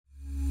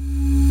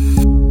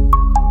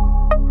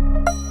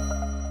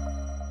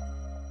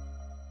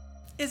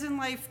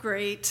life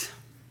great.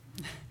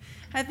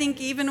 I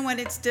think even when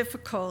it's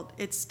difficult,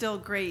 it's still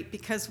great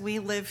because we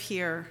live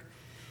here.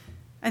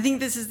 I think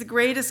this is the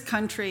greatest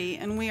country,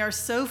 and we are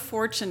so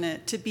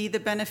fortunate to be the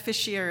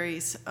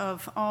beneficiaries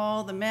of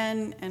all the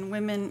men and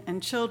women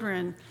and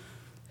children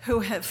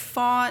who have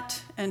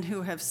fought and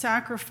who have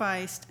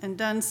sacrificed and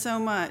done so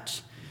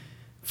much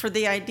for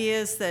the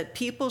ideas that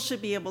people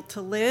should be able to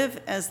live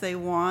as they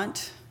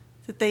want,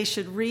 that they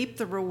should reap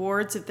the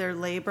rewards of their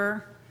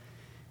labor,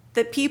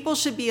 that people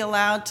should be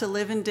allowed to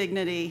live in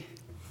dignity,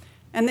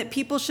 and that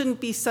people shouldn't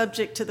be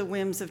subject to the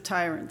whims of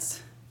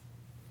tyrants.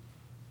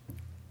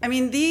 I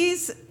mean,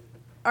 these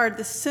are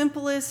the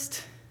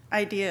simplest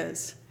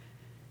ideas,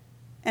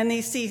 and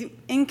they seem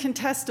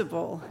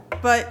incontestable,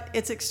 but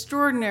it's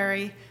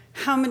extraordinary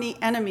how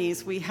many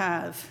enemies we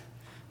have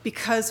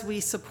because we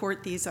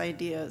support these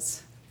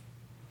ideas.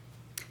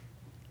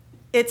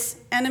 It's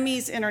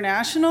enemies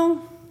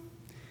international,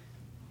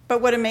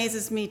 but what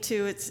amazes me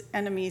too, it's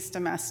enemies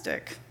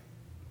domestic.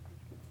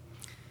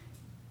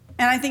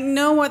 And I think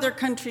no other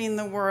country in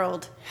the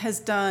world has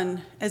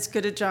done as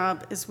good a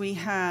job as we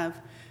have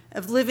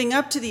of living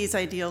up to these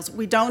ideals.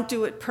 We don't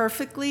do it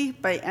perfectly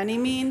by any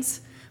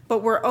means, but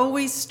we're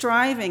always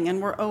striving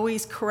and we're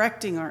always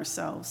correcting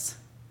ourselves.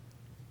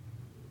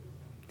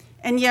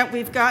 And yet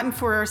we've gotten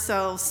for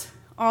ourselves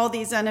all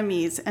these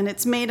enemies, and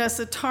it's made us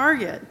a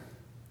target.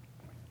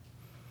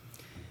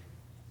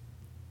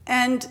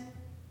 And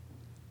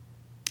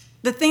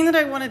the thing that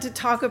I wanted to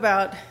talk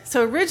about,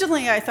 so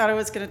originally I thought I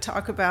was going to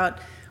talk about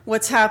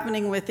what's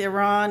happening with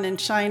Iran and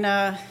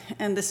China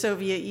and the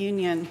Soviet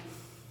Union.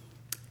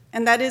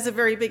 And that is a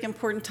very big,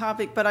 important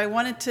topic, but I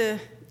wanted to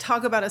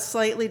talk about a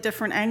slightly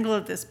different angle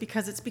of this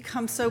because it's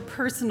become so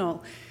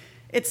personal.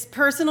 It's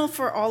personal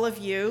for all of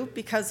you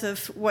because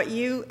of what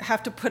you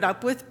have to put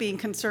up with being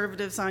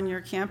conservatives on your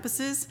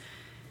campuses,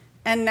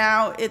 and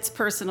now it's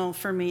personal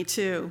for me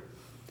too.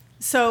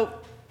 So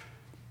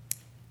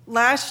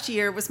last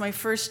year was my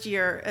first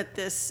year at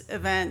this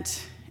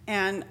event,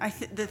 and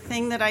the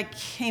thing that I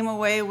came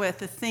away with,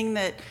 the thing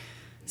that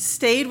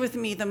stayed with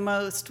me the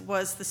most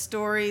was the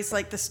stories,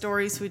 like the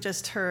stories we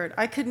just heard.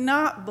 I could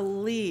not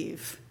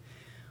believe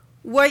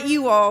what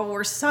you all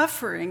were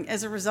suffering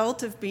as a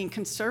result of being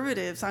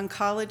conservatives on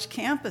college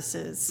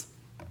campuses.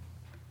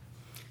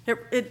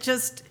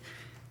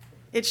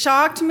 It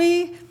shocked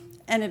me,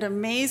 and it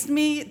amazed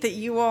me that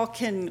you all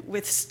can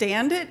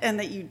withstand it and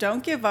that you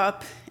don't give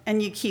up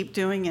and you keep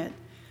doing it.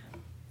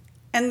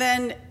 And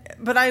then,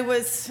 but I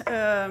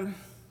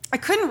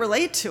couldn't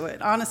relate to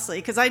it, honestly,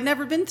 because I'd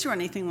never been through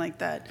anything like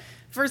that.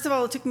 First of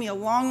all, it took me a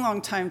long,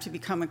 long time to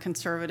become a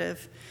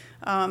conservative.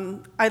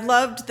 I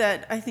loved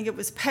that, I think it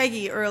was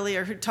Peggy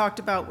earlier who talked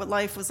about what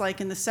life was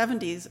like in the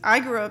 70s. I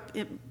grew up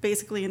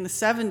basically in the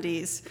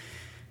 70s,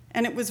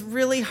 and it was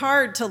really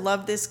hard to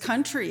love this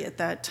country at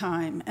that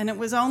time. And it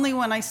was only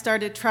when I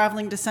started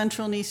traveling to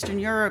Central and Eastern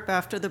Europe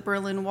after the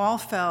Berlin Wall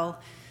fell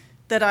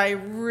that I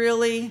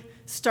really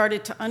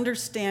started to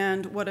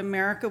understand what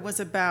America was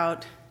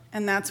about,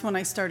 and that's when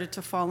I started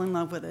to fall in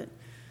love with it.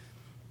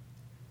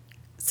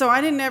 So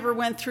I never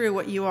went through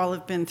what you all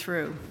have been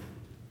through.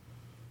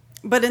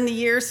 But in the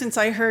years since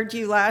I heard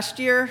you last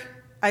year,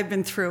 I've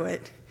been through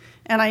it.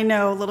 And I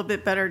know a little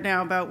bit better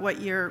now about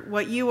what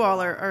you all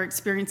are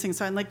experiencing,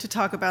 so I'd like to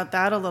talk about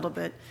that a little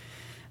bit.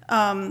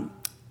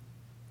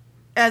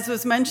 As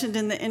was mentioned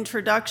in the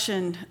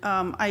introduction,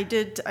 I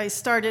did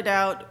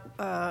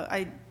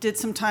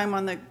some time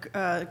on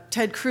the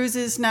Ted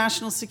Cruz's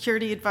National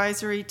Security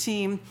Advisory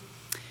team,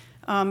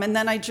 and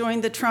then I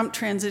joined the Trump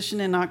transition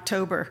in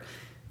October.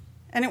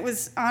 And it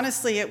was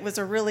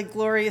a really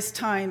glorious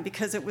time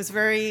because it was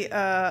very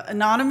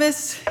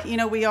anonymous. You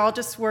know, we all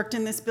just worked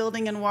in this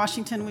building in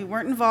Washington. We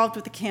weren't involved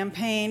with the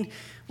campaign.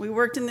 We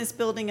worked in this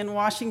building in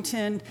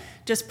Washington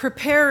just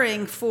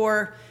preparing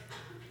for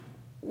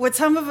what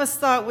some of us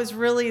thought was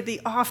really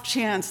the off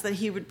chance that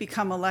he would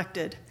become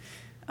elected.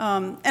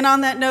 And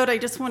on that note, I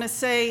just want to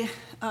say,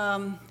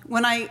 it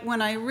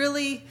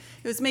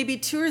was maybe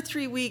 2 or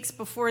 3 weeks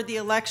before the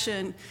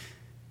election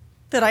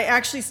that I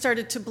actually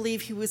started to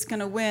believe he was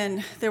going to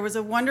win. There was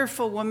a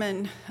wonderful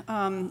woman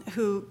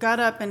who got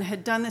up and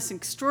had done this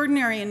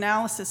extraordinary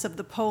analysis of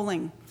the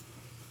polling.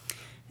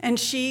 And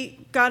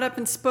she got up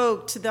and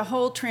spoke to the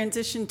whole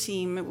transition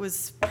team. It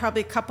was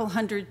probably a couple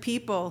hundred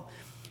people.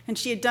 And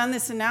she had done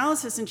this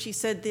analysis, and she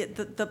said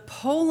that the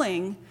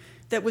polling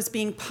that was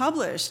being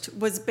published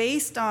was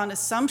based on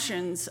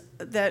assumptions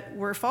that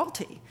were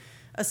faulty.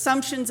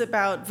 Assumptions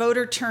about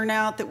voter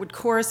turnout that would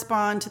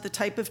correspond to the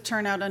type of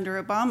turnout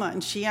under Obama,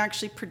 and she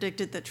actually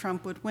predicted that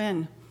Trump would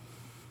win.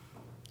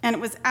 And it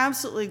was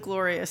absolutely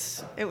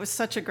glorious. It was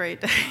such a great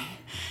day.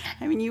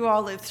 I mean, you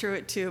all lived through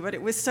it too, but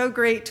it was so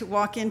great to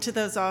walk into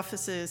those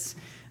offices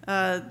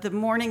the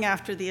morning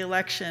after the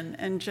election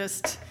and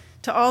just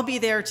to all be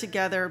there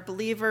together,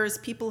 believers,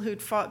 people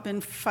who'd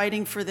been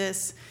fighting for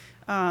this,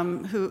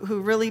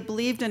 who really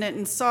believed in it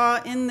and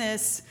saw in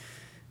this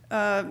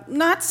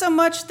not so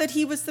much that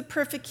he was the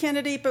perfect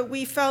candidate, but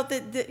we felt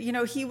that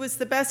he was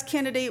the best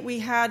candidate we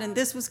had, and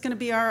this was going to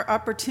be our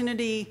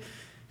opportunity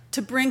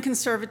to bring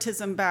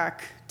conservatism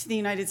back to the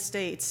United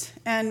States.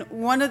 And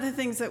one of the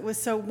things that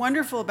was so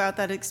wonderful about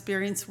that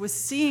experience was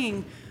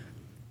seeing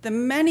the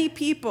many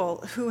people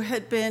who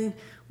had been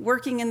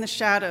working in the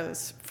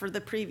shadows for the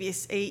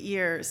previous 8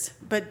 years,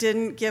 but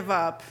didn't give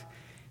up.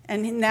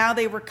 And now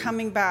they were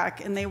coming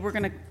back, and they were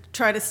going to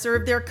try to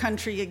serve their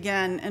country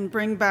again and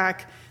bring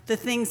back the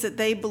things that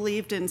they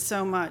believed in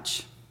so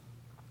much.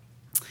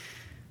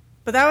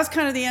 But that was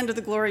kind of the end of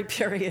the glory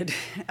period.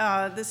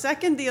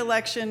 The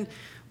election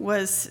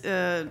was,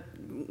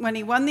 when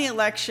he won the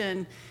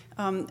election,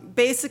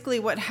 basically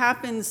what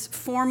happens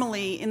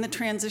formally in the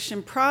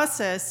transition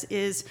process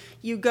is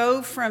you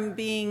go from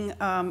being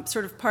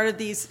sort of part of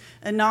these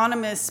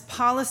anonymous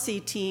policy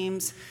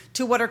teams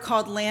to what are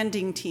called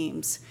landing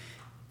teams.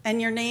 And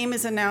your name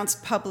is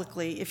announced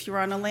publicly if you're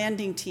on a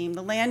landing team.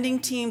 The landing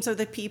teams are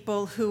the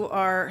people who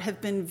have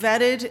been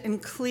vetted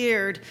and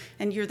cleared,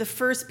 and you're the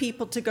first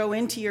people to go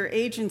into your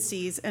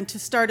agencies and to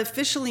start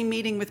officially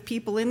meeting with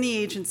people in the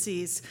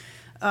agencies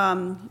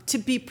to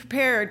be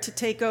prepared to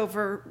take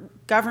over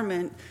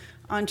government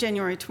on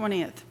January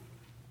 20th.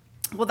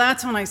 Well,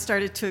 that's when I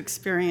started to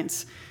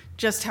experience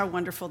just how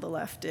wonderful the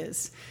left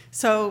is.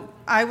 So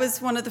I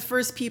was one of the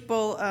first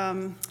people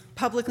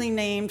publicly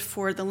named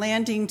for the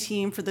landing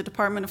team for the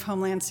Department of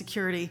Homeland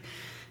Security.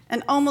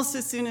 And almost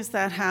as soon as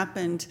that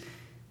happened,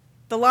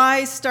 the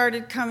lies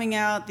started coming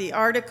out, the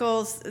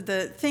articles,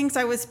 the things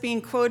I was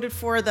being quoted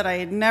for that I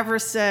had never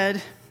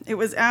said. It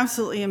was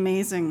absolutely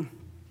amazing.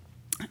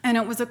 And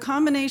it was a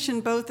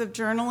combination both of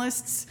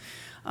journalists,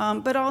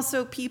 but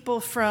also people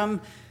from,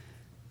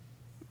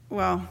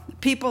 well,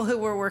 people who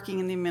were working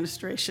in the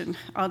administration,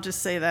 I'll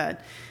just say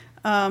that.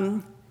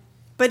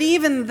 But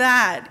even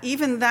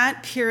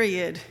that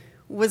period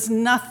was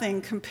nothing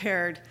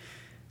compared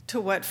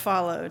to what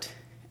followed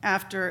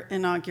after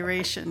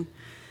inauguration.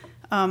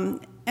 And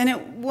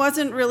it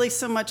wasn't really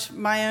so much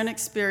my own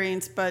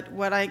experience, but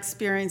what I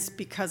experienced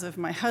because of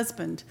my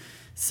husband.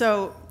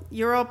 So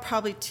you're all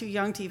probably too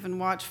young to even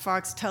watch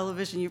Fox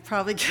television. You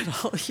probably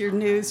get all your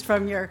news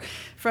from your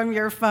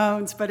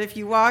phones. But if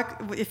you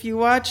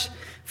watch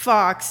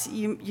Fox,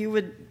 you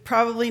would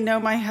probably know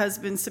my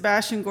husband,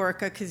 Sebastian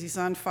Gorka, because he's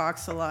on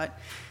Fox a lot.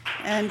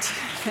 And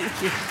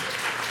thank you.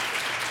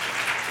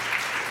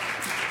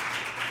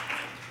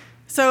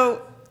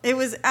 So it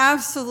was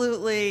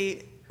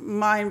absolutely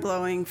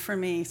mind-blowing for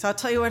me. So I'll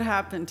tell you what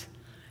happened.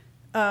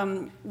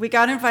 We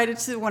got invited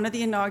to one of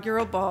the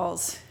inaugural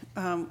balls,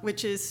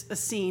 which is a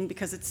scene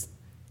because it's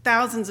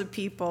thousands of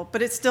people,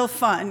 but it's still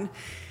fun.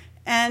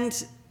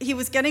 And he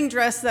was getting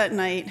dressed that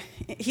night.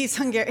 He's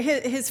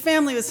his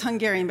family was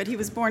Hungarian, but he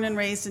was born and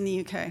raised in the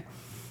UK.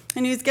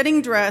 And he was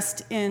getting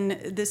dressed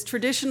in this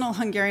traditional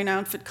Hungarian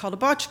outfit called a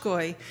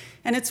bocskói,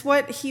 and it's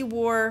what he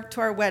wore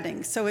to our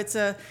wedding. So it's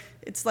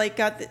like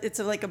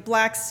a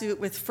black suit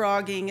with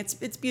frogging.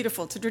 It's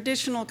beautiful. It's a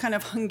traditional kind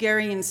of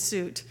Hungarian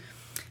suit.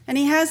 And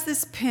he has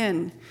this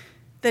pin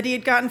that he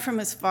had gotten from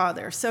his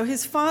father. So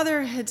his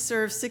father had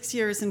served 6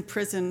 years in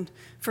prison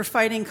for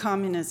fighting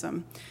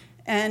communism,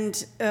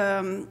 and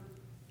had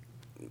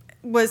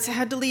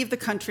to leave the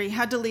country,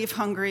 had to leave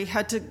Hungary,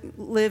 had to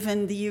live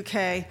in the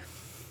UK.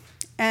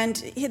 And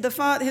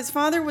his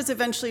father was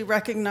eventually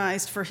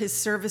recognized for his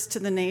service to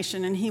the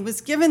nation, and he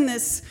was given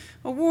this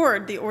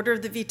award, the Order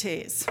of the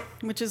Vitesse,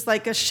 which is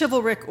like a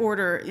chivalric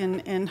order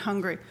in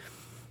Hungary.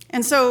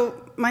 And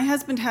so my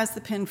husband has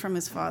the pin from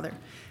his father.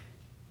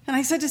 And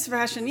I said to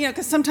Sebastian,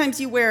 because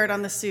sometimes you wear it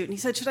on the suit. And he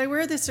said, should I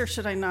wear this or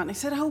should I not? And I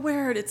said, oh,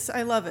 wear it.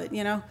 I love it,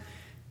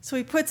 So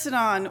he puts it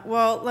on.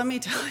 Well, let me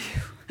tell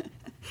you,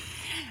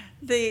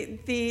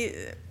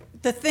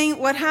 the thing,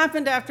 what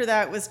happened after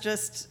that was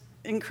just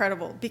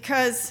incredible,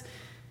 because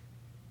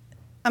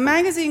a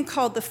magazine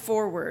called The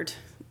Forward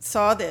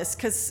saw this,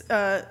 because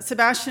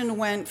Sebastian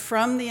went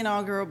from the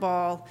inaugural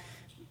ball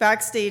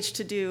backstage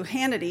to do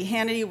Hannity.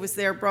 Hannity was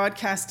there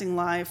broadcasting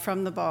live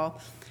from the ball.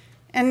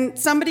 And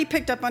somebody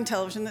picked up on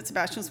television that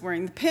Sebastian was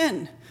wearing the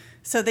pin.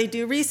 So they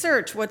do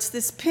research. What's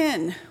this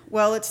pin?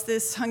 Well, it's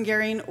this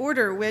Hungarian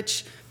order,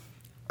 which,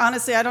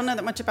 honestly, I don't know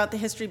that much about the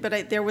history,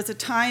 but there was a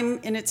time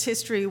in its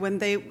history when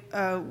they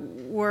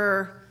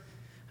were,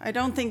 I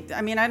don't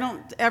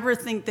ever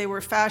think they were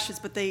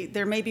fascist, but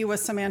there maybe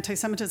was some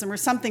anti-Semitism or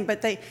something,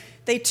 but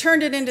they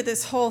turned it into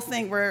this whole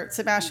thing where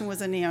Sebastian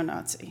was a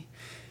neo-Nazi.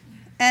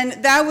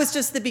 And that was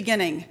just the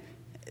beginning.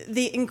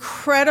 The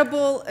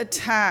incredible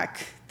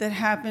attack that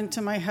happened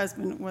to my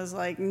husband was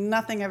like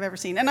nothing I've ever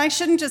seen. And I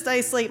shouldn't just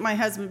isolate my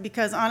husband,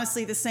 because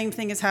honestly, the same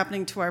thing is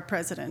happening to our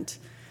president.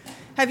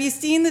 Have you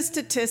seen the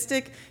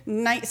statistic?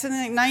 Something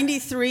like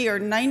 93 or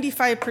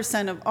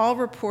 95% of all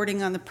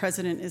reporting on the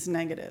president is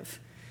negative.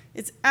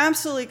 It's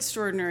absolutely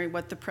extraordinary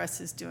what the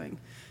press is doing.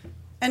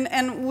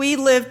 And we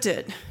lived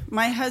it.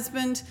 My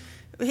husband,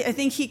 I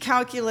think he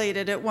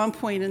calculated at one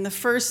point in the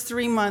first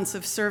 3 months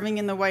of serving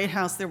in the White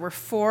House, there were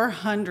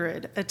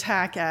 400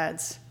 attack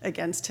ads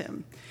against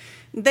him.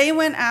 They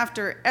went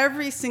after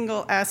every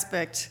single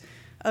aspect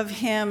of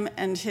him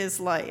and his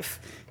life.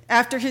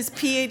 after his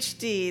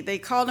PhD. They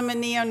called him a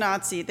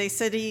neo-Nazi. They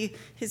said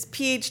his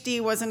PhD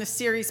wasn't a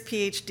serious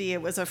PhD,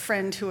 it was a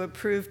friend who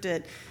approved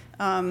it.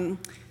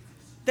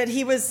 That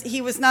he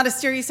was not a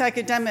serious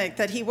academic,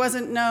 that he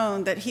wasn't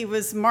known, that he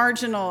was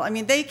marginal. I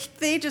mean,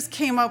 they just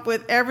came up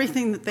with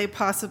everything that they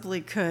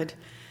possibly could.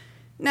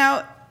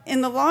 Now,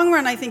 in the long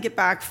run, I think it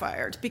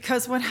backfired,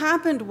 because what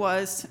happened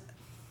was,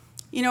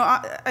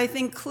 I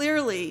think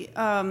clearly,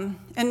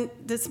 and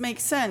this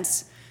makes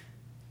sense,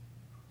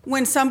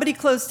 when somebody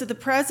close to the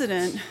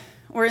president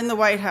or in the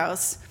White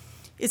House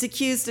is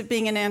accused of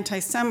being an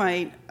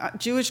anti-Semite,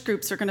 Jewish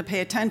groups are going to pay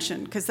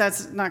attention, because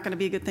that's not going to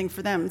be a good thing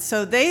for them.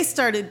 So they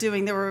started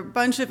there were a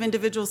bunch of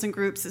individuals and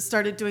groups that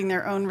started doing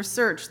their own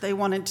research. They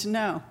wanted to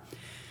know.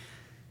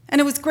 And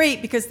it was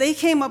great, because they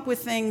came up with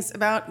things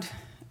about,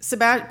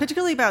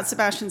 particularly about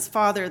Sebastian's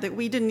father, that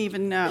we didn't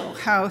even know,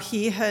 how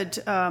he had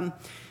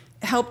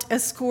helped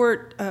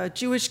escort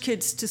Jewish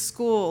kids to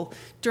school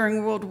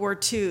during World War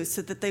II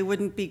so that they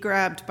wouldn't be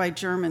grabbed by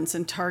Germans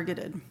and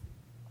targeted.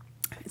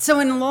 So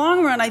in the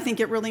long run, I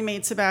think it really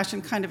made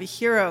Sebastian kind of a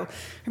hero.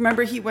 I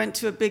remember he went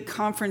to a big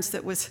conference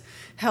that was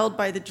held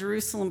by the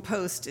Jerusalem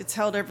Post. It's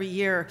held every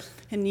year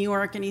in New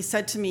York, and he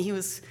said to me he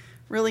was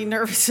really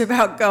nervous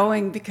about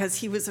going because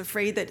he was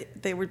afraid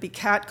that there would be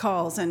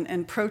catcalls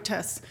and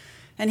protests.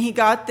 And he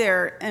got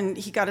there, and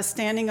he got a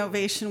standing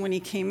ovation when he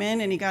came in,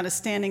 and he got a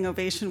standing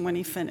ovation when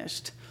he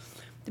finished.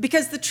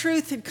 Because the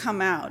truth had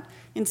come out,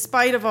 in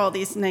spite of all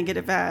these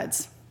negative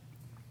ads.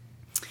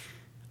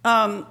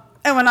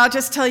 And I'll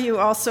just tell you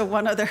also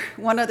one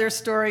other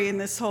story in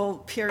this whole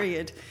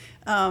period.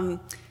 So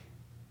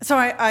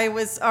I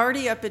was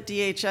already up at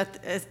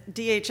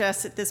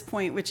DHS at this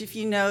point, which, if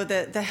you know,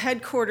 the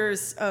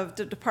headquarters of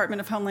the Department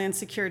of Homeland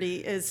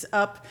Security is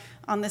up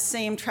on the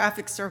same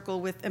traffic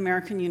circle with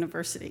American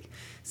University.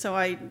 So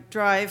I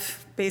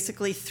drive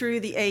basically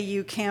through the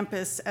AU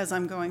campus as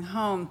I'm going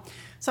home.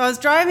 So I was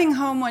driving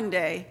home one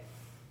day,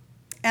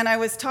 and I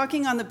was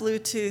talking on the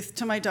Bluetooth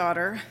to my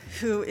daughter,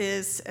 who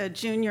is a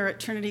junior at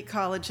Trinity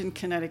College in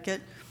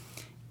Connecticut.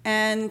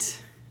 And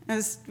we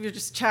were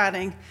just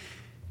chatting,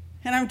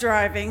 and I'm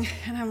driving,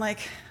 and I'm like,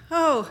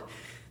 oh,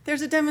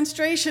 there's a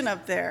demonstration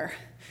up there.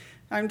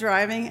 I'm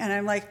driving, and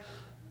I'm like,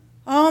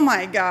 oh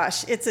my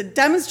gosh, it's a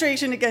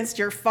demonstration against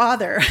your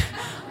father.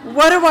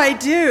 What do I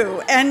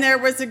do? And there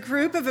was a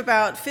group of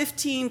about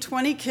 15,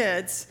 20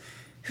 kids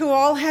who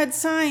all had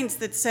signs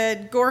that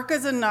said,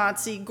 Gorka's a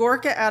Nazi,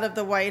 Gorka out of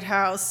the White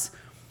House,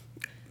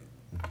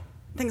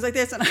 things like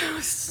this. And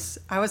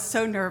I was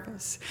so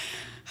nervous.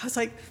 I was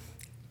like,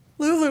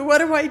 Lulu, what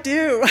do I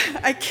do?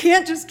 I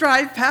can't just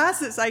drive past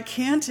this. I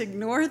can't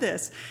ignore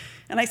this.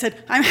 And I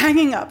said, I'm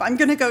hanging up. I'm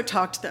going to go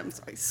talk to them.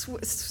 So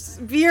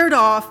I veered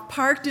off,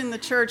 parked in the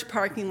church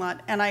parking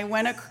lot, and I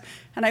went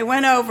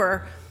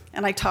over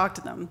and I talked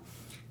to them.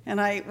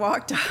 And I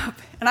walked up,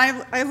 and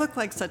I look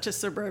like such a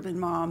suburban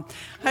mom.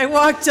 I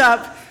walked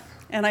up,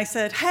 and I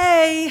said,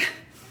 hey,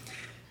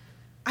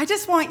 I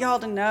just want y'all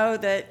to know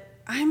that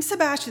I'm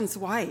Sebastian's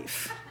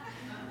wife.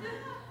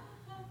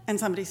 And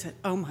somebody said,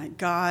 oh my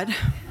God.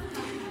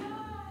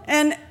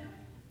 And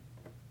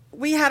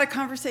we had a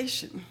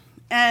conversation.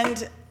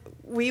 And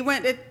we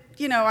went,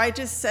 I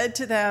just said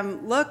to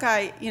them, look,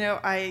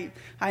 I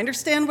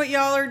understand what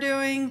y'all are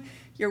doing.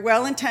 You're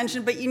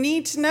well-intentioned, but you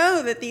need to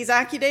know that these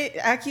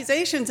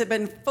accusations have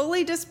been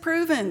fully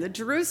disproven. The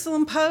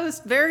Jerusalem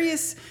Post,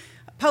 various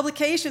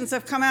publications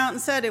have come out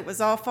and said it was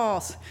all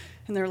false.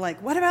 And they're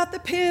like, what about the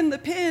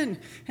pin?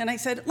 And I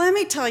said, let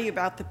me tell you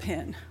about the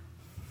pin.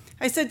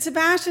 I said,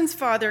 Sebastian's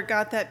father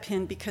got that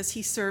pin because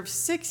he served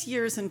 6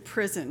 years in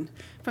prison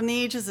from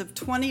the ages of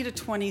 20 to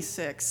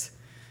 26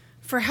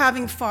 for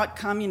having fought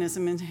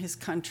communism in his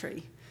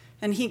country.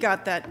 And he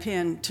got that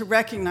pin to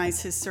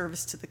recognize his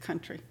service to the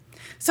country.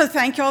 So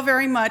thank you all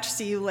very much.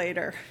 See you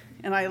later.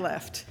 And I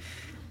left.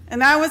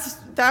 And that was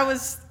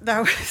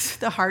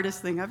the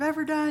hardest thing I've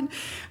ever done.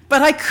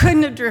 But I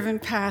couldn't have driven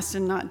past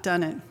and not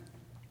done it.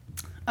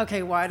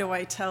 Okay, why do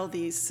I tell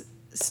these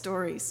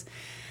stories?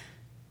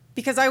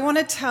 Because I want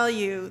to tell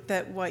you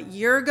that what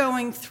you're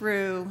going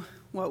through,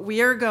 what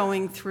we are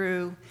going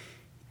through,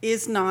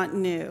 is not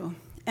new.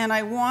 And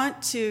I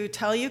want to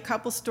tell you a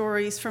couple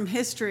stories from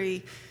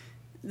history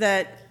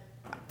that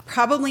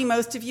probably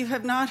most of you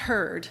have not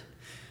heard,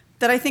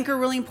 that I think are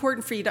really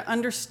important for you to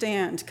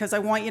understand, because I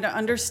want you to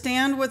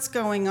understand what's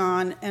going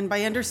on, and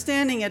by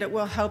understanding it, it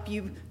will help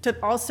you to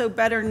also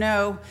better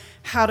know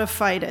how to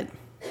fight it.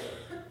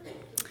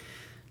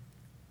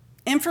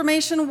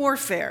 Information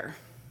warfare.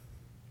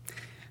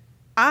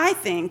 I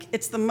think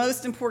it's the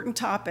most important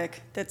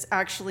topic that's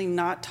actually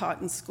not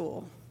taught in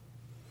school.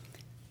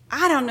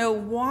 I don't know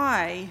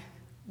why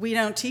we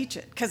don't teach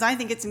it, because I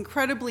think it's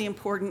incredibly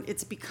important.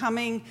 It's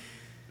becoming,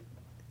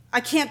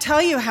 I can't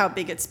tell you how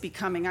big it's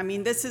becoming. I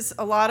mean, this is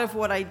a lot of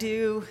what I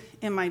do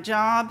in my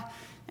job,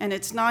 and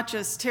it's not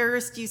just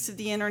terrorist use of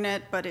the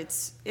internet, but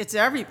it's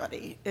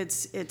everybody.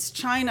 It's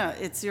China,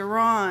 it's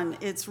Iran,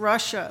 it's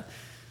Russia.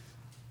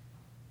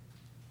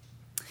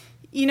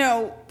 You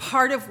know,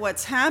 part of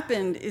what's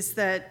happened is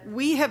that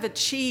we have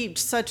achieved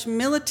such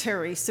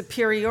military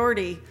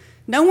superiority,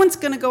 no one's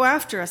going to go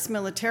after us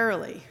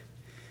militarily.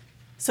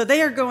 So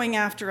they are going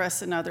after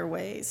us in other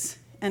ways.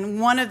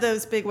 And one of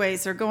those big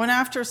ways, they're going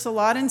after us a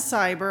lot in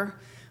cyber,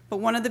 but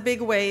one of the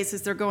big ways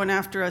is they're going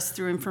after us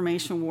through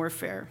information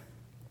warfare.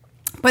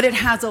 But it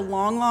has a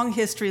long, long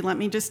history. Let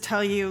me just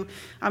tell you,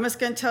 I'm just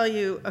going to tell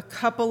you a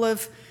couple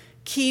of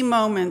key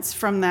moments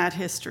from that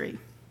history.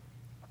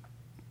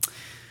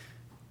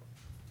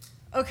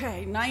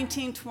 Okay,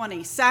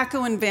 1920,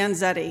 Sacco and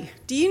Vanzetti.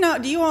 Do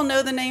you all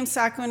know the name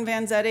Sacco and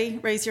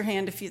Vanzetti? Raise your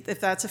hand if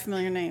that's a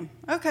familiar name.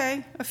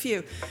 Okay, a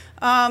few.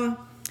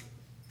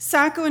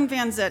 Sacco and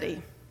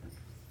Vanzetti,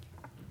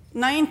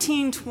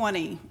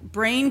 1920,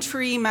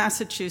 Braintree,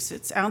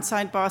 Massachusetts,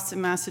 outside Boston,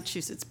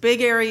 Massachusetts.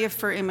 Big area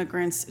for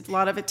immigrants, a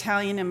lot of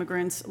Italian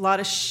immigrants, a lot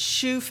of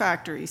shoe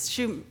factories,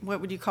 what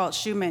would you call it,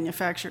 shoe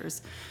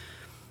manufacturers.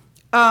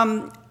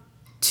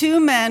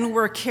 Two men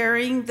were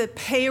carrying the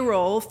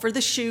payroll for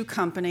the shoe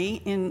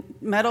company in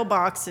metal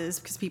boxes,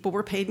 because people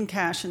were paid in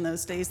cash in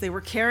those days. They were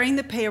carrying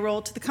the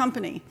payroll to the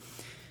company,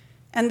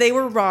 and they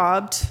were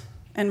robbed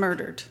and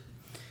murdered.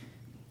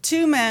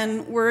 Two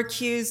men were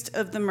accused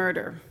of the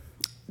murder.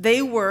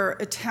 They were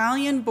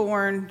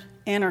Italian-born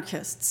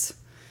anarchists.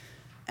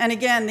 And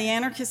again, the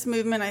anarchist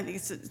movement, I think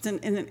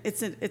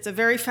it's a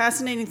very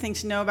fascinating thing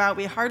to know about.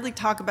 We hardly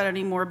talk about it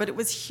anymore, but it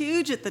was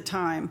huge at the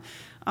time.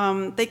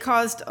 They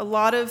caused a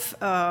lot of,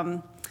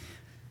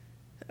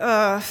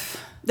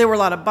 there were a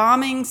lot of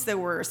bombings, there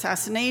were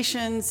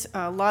assassinations,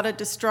 a lot of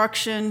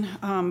destruction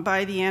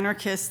by the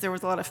anarchists. There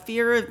was a lot of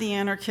fear of the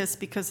anarchists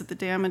because of the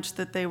damage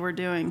that they were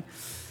doing.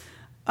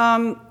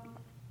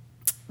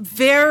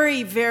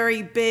 Very,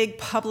 very big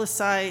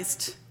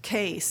publicized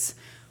case,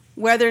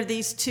 whether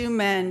these two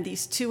men,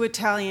 these two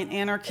Italian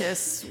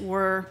anarchists,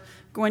 were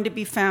going to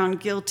be found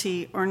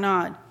guilty or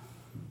not.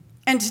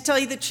 And to tell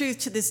you the truth,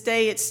 to this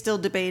day, it's still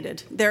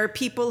debated. There are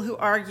people who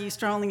argue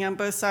strongly on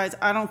both sides.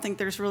 I don't think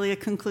there's really a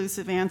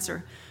conclusive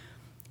answer.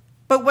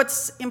 But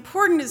what's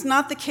important is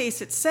not the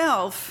case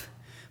itself,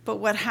 but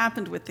what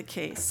happened with the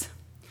case.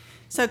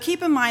 So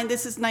keep in mind,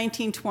 this is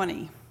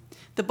 1920.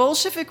 The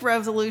Bolshevik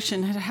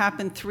Revolution had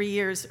happened 3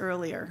 years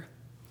earlier.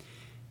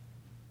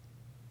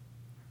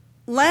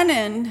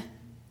 Lenin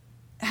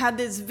had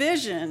this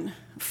vision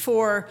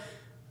for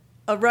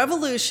a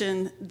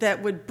revolution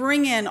that would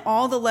bring in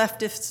all the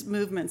leftist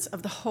movements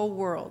of the whole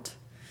world.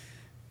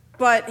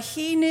 But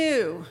he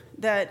knew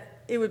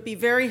that it would be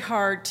very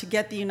hard to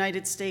get the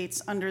United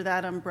States under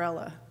that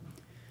umbrella.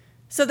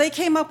 So they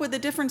came up with a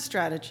different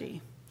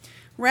strategy.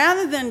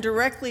 Rather than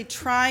directly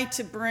try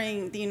to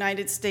bring the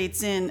United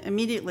States in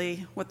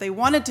immediately, what they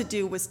wanted to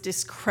do was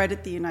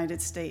discredit the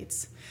United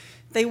States.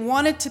 They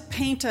wanted to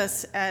paint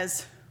us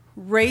as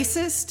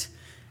racist,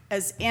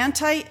 as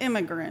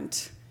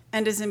anti-immigrant,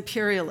 and as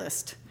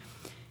imperialist.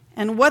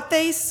 And what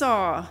they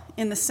saw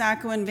in the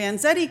Sacco and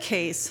Vanzetti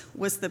case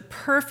was the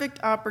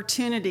perfect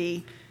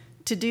opportunity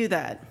to do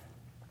that.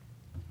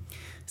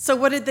 So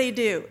what did they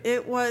do?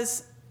 It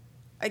was,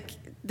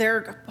 there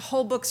are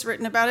whole books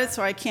written about it,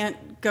 so I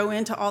can't go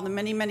into all the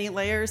many, many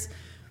layers.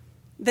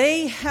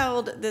 They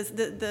held,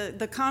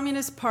 the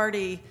Communist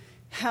Party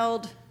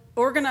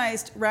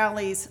organized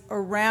rallies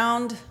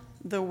around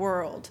the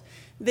world.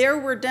 There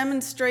were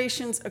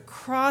demonstrations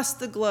across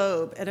the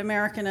globe at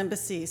American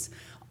embassies,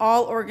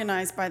 all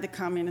organized by the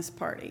Communist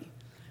Party.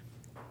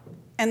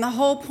 And the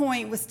whole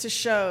point was to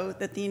show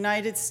that the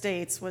United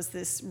States was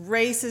this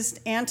racist,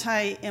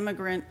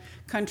 anti-immigrant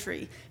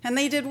country. And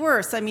they did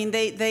worse. I mean,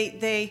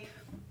 they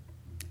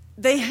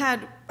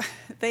had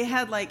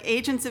like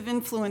agents of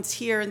influence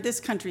here in this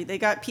country. They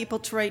got people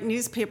to write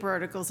newspaper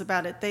articles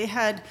about it. They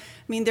had, I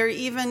mean, there are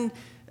even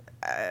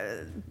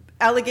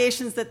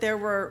allegations that there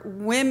were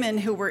women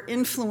who were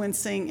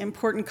influencing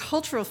important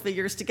cultural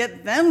figures to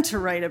get them to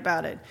write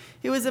about it.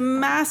 It was a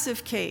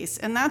massive case,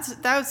 and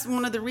that's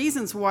one of the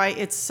reasons why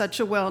it's such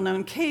a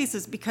well-known case,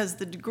 is because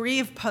the degree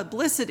of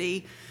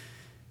publicity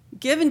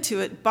given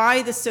to it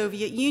by the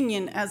Soviet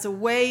Union as a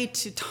way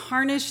to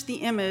tarnish the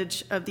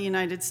image of the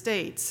United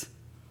States.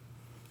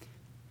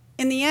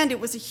 In the end, it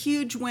was a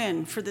huge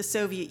win for the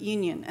Soviet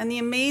Union, and the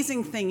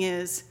amazing thing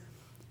is,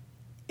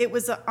 it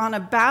was on a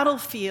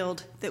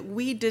battlefield that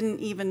we didn't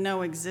even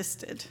know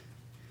existed.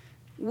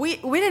 We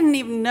didn't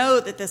even know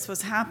that this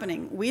was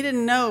happening. We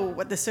didn't know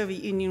what the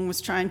Soviet Union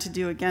was trying to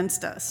do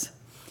against us.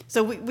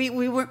 So we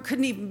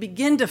couldn't even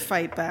begin to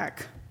fight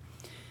back.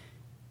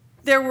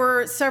 There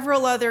were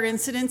several other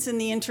incidents in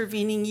the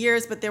intervening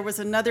years, but there was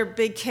another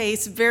big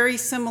case, very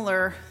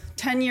similar,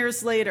 10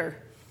 years later,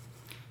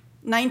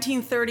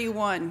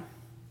 1931,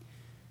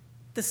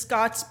 the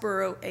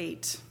Scottsboro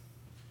 8.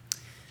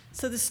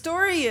 So the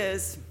story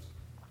is,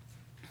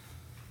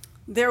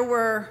 there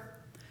were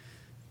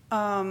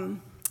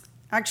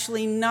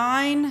actually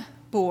 9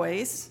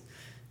 boys,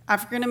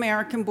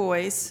 African-American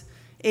boys,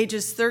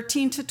 ages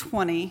 13 to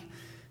 20,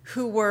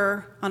 who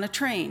were on a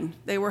train.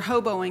 They were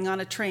hoboing on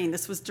a train.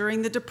 This was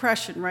during the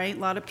Depression, right? A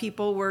lot of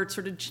people were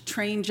sort of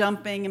train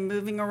jumping and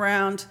moving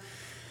around.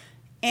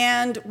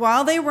 And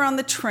while they were on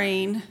the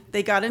train,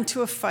 they got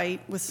into a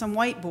fight with some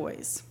white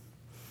boys.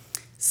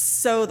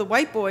 So the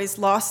white boys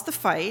lost the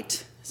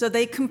fight, so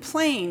they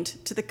complained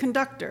to the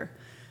conductor.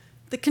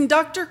 The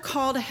conductor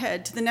called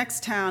ahead to the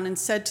next town and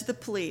said to the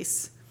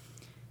police,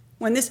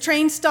 "When this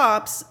train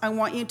stops, I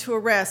want you to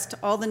arrest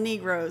all the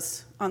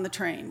Negroes on the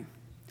train."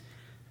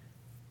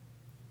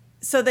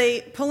 So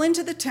they pull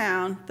into the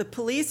town, the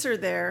police are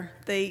there,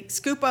 they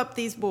scoop up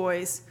these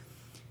boys.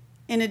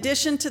 In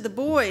addition to the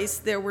boys,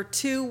 there were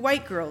two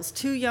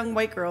young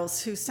white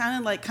girls who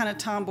sounded like kind of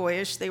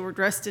tomboyish. They were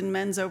dressed in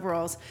men's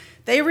overalls.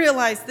 They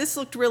realized this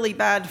looked really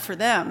bad for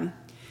them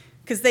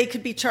because they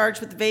could be charged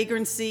with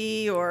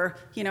vagrancy or,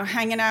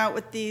 hanging out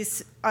with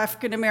these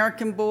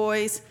African-American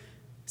boys.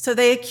 So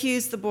they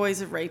accused the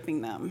boys of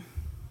raping them.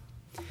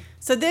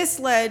 So this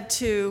led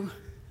to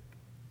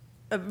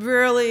a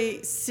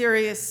really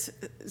serious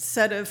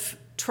set of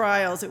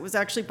trials. It was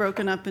actually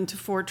broken up into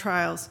 4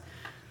 trials.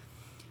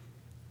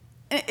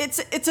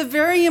 It's a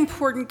very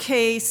important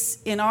case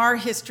in our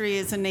history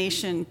as a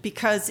nation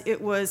because it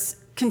was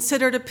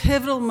considered a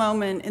pivotal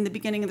moment in the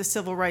beginning of the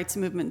civil rights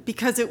movement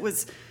because it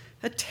was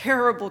a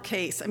terrible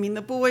case. I mean,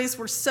 the boys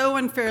were so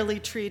unfairly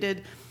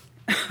treated.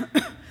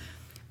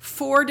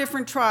 4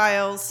 different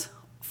trials,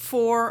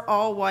 4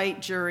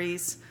 all-white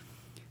juries,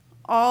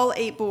 all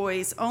 8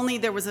 boys. Only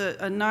there was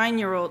a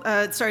 9-year-old,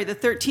 the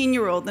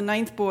 13-year-old, the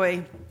 9th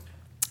boy,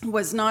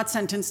 was not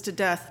sentenced to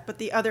death, but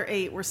the other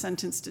 8 were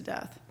sentenced to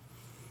death.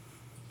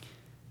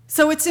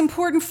 So it's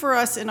important for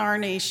us in our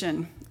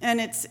nation, and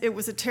it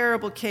was a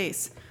terrible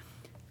case.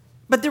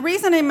 But the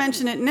reason I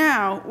mention it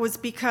now was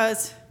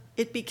because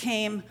it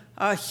became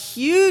a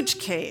huge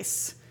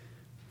case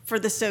for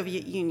the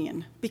Soviet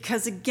Union,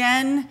 because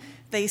again,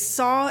 they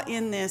saw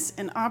in this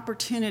an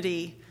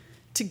opportunity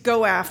to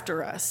go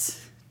after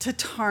us, to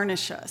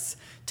tarnish us,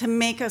 to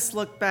make us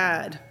look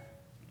bad.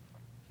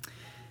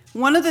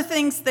 One of the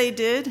things they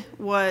did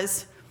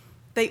was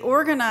they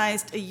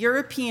organized a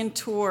European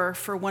tour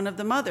for one of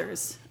the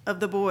mothers of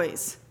the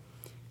boys.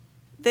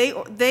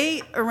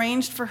 They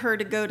arranged for her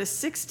to go to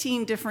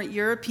 16 different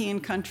European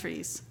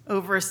countries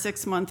over a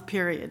 6-month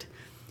period.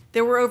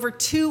 There were over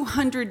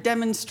 200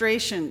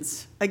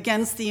 demonstrations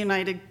against the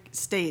United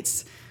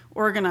States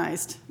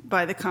organized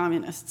by the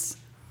communists.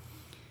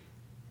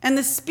 And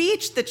the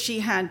speech that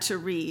she had to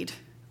read,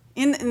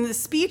 in the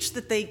speech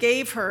that they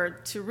gave her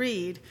to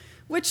read,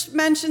 which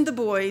mentioned the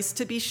boys,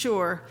 to be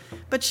sure,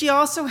 but she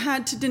also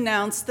had to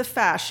denounce the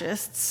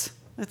fascists,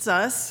 that's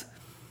us,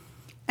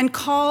 and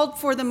called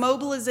for the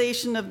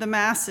mobilization of the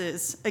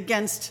masses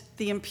against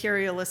the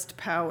imperialist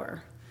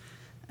power.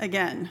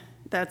 Again,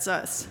 that's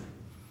us.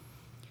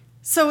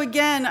 So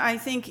again, I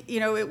think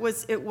it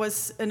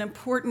was an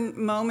important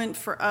moment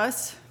for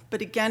us,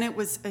 but again, it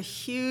was a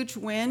huge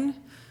win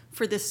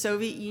for the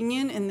Soviet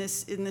Union in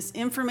this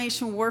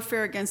information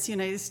warfare against the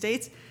United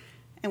States,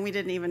 and we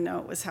didn't even know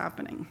it was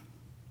happening.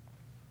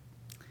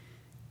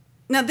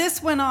 Now,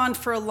 this went on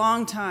for a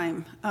long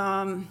time.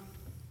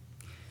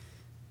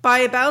 By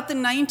about the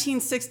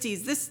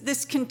 1960s,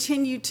 this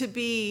continued to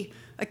be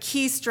a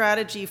key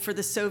strategy for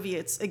the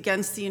Soviets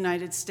against the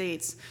United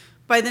States.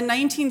 By the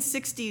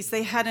 1960s,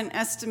 they had an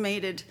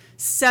estimated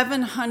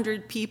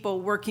 700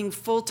 people working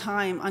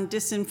full-time on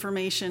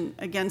disinformation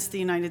against the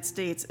United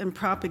States and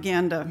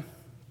propaganda.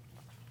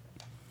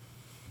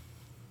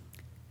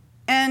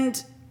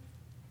 And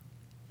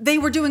they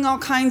were doing all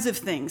kinds of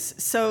things.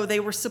 So they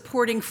were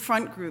supporting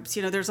front groups.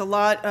 There's a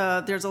lot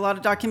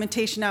of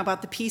documentation now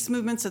about the peace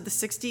movements of the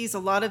 60s. A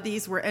lot of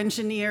these were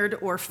engineered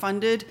or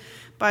funded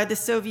by the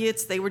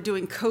Soviets. They were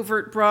doing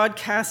covert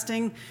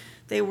broadcasting.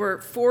 They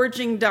were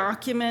forging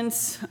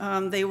documents.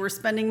 They were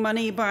spending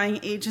money buying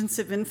agents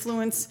of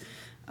influence.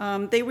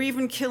 They were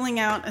even killing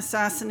out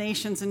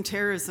assassinations and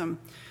terrorism.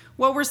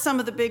 What were some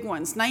of the big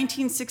ones?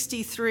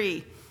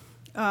 1963.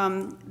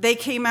 They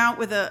came out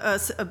with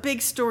a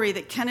big story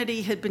that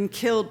Kennedy had been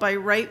killed by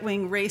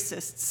right-wing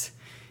racists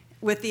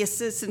with the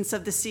assistance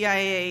of the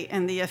CIA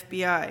and the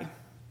FBI.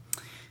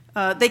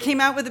 They came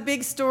out with a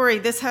big story.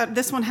 This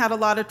one had a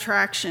lot of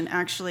traction,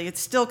 actually. It's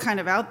still kind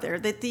of out there,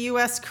 that the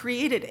U.S.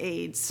 created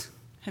AIDS.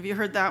 Have you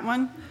heard that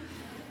one?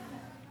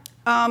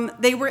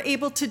 They were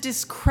able to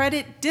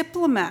discredit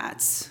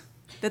diplomats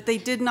that they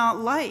did not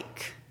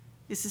like.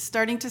 Is this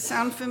starting to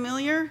sound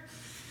familiar?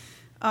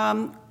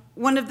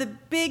 One of the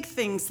big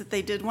things that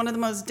they did, one of the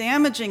most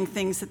damaging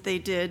things that they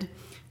did,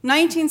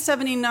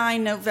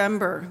 1979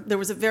 November, there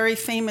was a very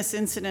famous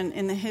incident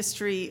in the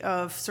history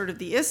of sort of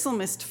the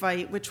Islamist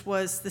fight, which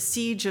was the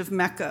siege of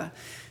Mecca.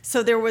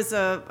 So there was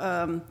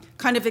a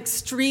kind of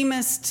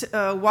extremist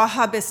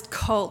Wahhabist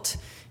cult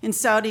in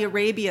Saudi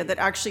Arabia that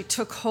actually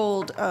took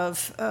hold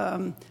of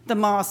the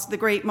mosque, the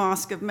Great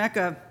Mosque of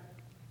Mecca.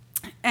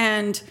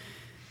 And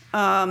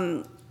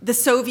the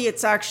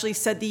Soviets actually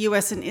said the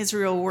US and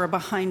Israel were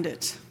behind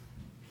it.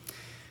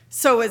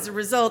 So as a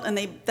result, and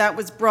that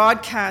was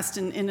broadcast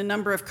in a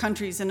number of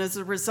countries, and as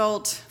a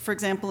result, for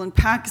example, in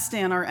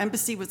Pakistan, our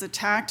embassy was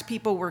attacked,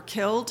 people were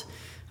killed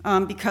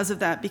because of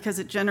that, because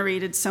it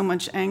generated so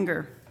much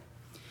anger.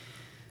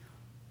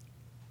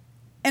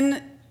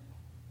 And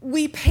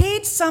We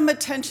paid some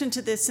attention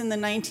to this in the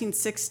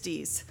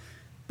 1960s,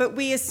 but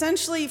we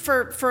essentially,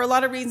 for a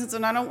lot of reasons,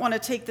 and I don't want to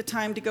take the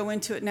time to go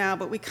into it now,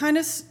 but we kind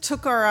of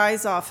took our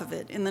eyes off of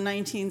it in the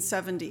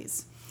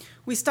 1970s.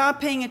 We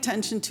stopped paying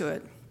attention to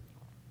it.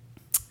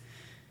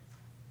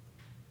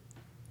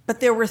 But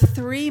there were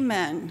 3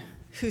 men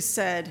who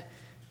said,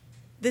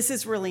 this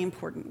is really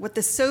important. What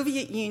the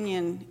Soviet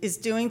Union is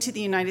doing to the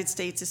United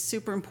States is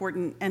super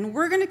important, and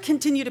we're going to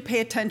continue to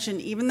pay attention,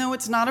 even though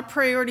it's not a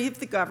priority of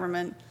the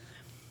government,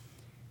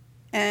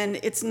 and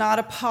it's not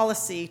a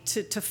policy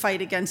to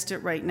fight against it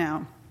right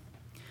now.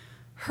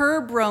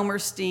 Herb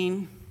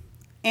Romerstein,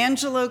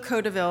 Angelo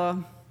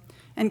Codevilla,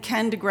 and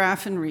Ken de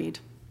Graffenried.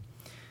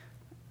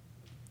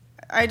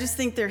 I just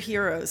think they're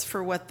heroes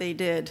for what they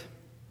did.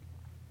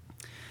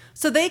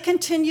 So they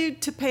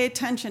continued to pay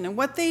attention, and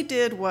what they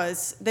did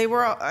was,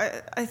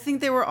 I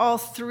think they were all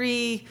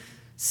 3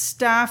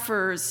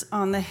 staffers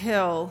on the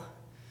Hill,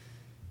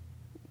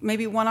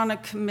 maybe 1 on a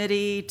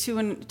committee, 2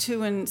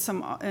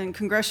 in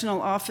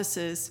congressional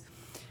offices.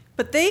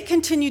 But they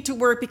continued to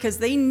work because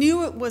they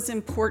knew it was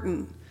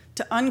important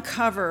to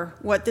uncover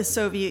what the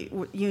Soviet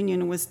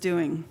Union was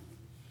doing.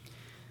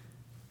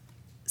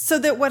 So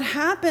that what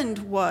happened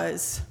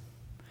was,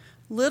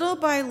 little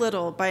by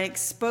little, by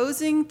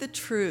exposing the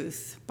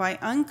truth, by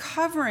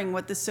uncovering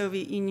what the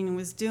Soviet Union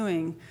was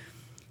doing,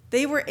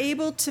 they were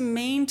able to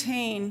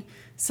maintain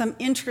some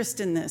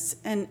interest in this.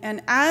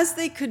 And as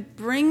they could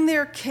bring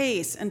their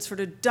case and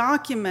sort of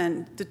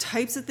document the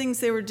types of things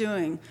they were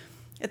doing,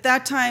 at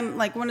that time,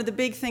 like one of the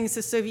big things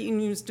the Soviet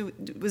Union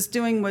was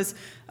doing was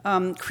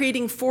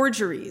creating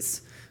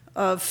forgeries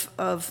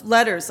of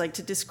letters, like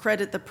to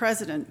discredit the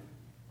president.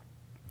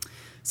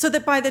 So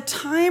that by the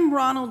time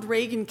Ronald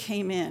Reagan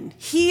came in,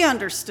 he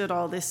understood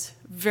all this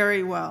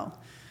very well.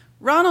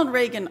 Ronald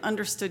Reagan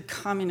understood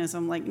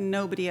communism like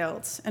nobody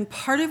else, and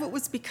part of it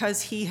was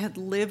because he had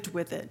lived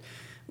with it.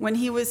 When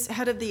he was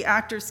head of the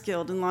Actors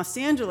Guild in Los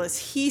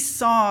Angeles, he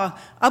saw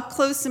up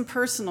close and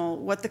personal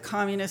what the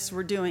communists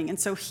were doing, and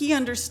so he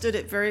understood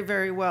it very,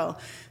 very well.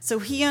 So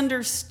he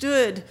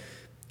understood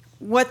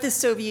what the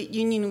Soviet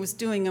Union was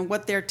doing and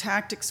what their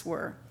tactics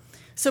were.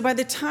 So by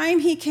the time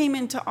he came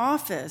into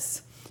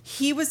office,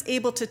 he was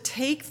able to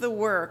take the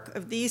work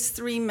of these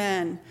 3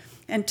 men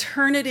and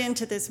turn it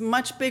into this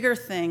much bigger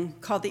thing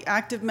called the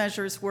Active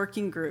Measures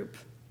Working Group.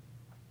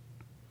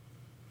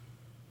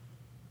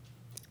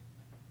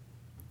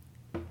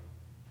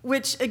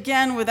 Which,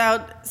 again,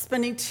 without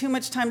spending too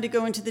much time to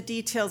go into the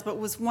details, but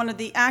was one of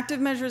the Active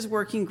Measures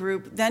Working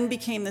Group, then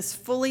became this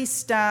fully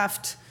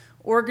staffed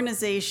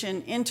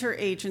organization,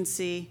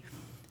 interagency,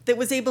 that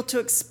was able to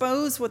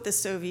expose what the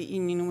Soviet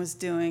Union was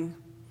doing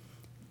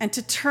and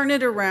to turn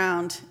it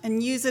around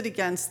and use it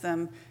against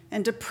them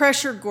and to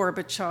pressure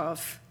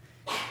Gorbachev.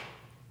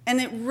 And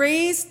it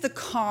raised the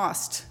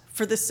cost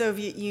for the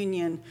Soviet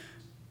Union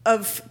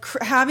of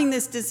having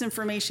this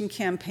disinformation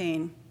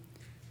campaign.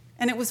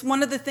 And it was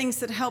one of the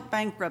things that helped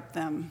bankrupt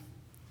them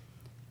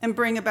and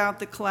bring about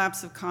the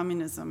collapse of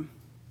communism.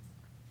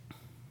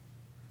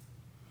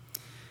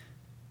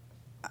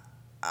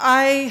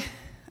 I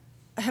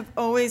have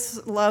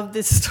always loved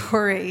this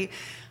story.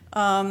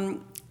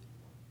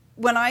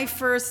 When I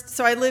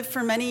lived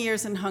for many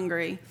years in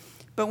Hungary,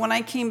 but when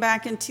I came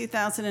back in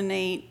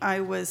 2008,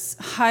 I was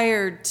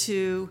hired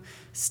to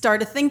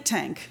start a think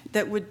tank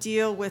that would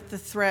deal with the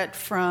threat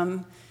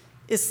from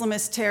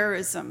Islamist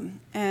terrorism.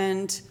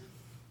 And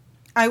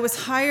I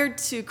was hired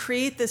to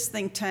create this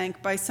think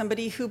tank by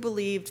somebody who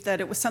believed that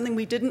it was something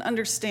we didn't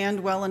understand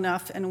well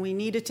enough and we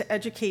needed to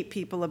educate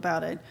people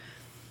about it.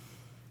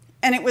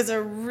 And it was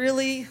a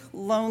really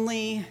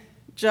lonely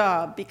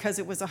job because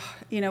it was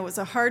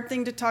a hard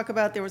thing to talk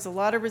about. There was a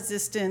lot of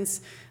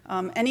resistance.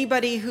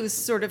 Anybody who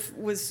sort of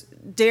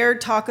dared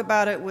talk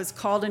about it was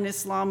called an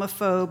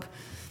Islamophobe.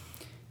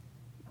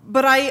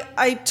 But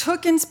I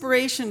took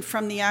inspiration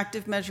from the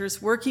Active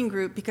Measures Working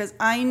Group because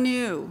I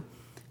knew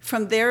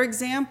from their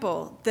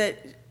example that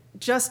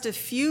just a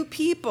few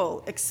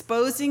people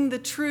exposing the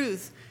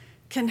truth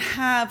can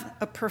have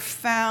a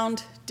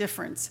profound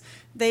difference.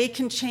 They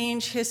can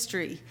change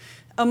history.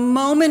 A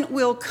moment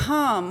will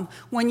come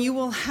when you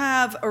will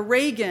have a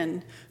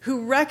Reagan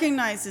who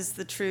recognizes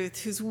the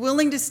truth, who's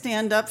willing to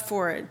stand up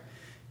for it,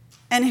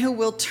 and who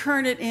will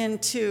turn it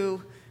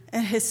into a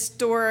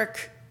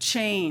historic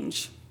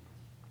change.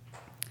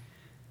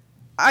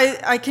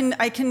 I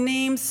can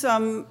name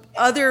some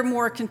other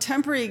more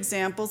contemporary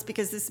examples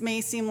because this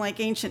may seem like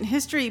ancient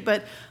history,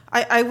 but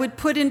I would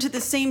put into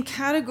the same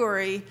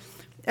category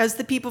as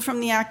the people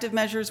from the Active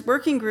Measures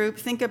Working Group.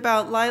 Think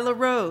about Lila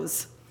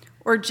Rose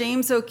or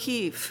James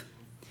O'Keefe.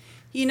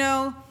 You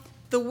know,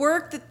 the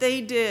work that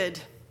they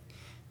did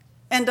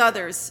and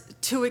others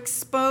to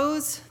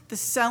expose the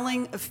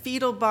selling of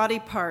fetal body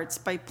parts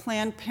by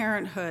Planned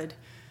Parenthood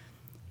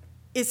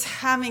is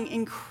having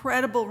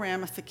incredible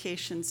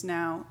ramifications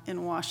now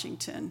in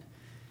Washington.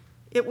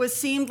 It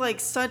seemed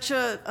like such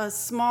a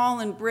small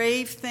and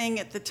brave thing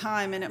at the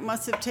time, and it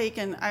must have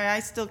taken, I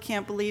still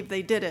can't believe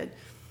they did it.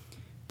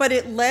 But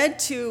it led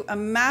to a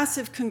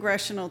massive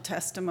congressional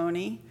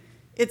testimony.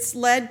 It's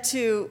led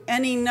to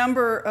any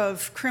number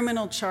of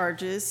criminal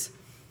charges.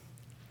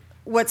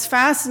 What's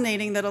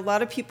fascinating that a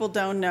lot of people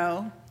don't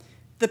know,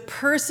 the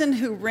person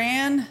who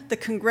ran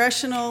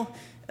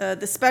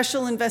the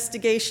special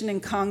investigation in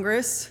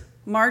Congress,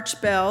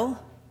 March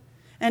Bell,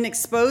 and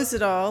exposed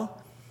it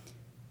all,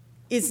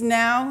 is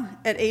now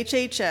at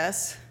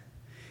HHS,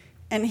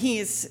 and he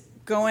is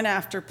going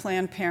after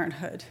Planned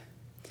Parenthood.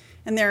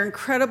 And there are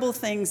incredible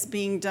things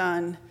being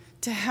done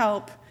to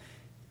help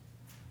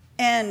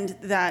end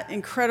that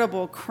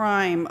incredible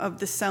crime of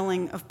the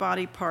selling of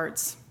body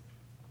parts.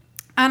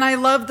 And I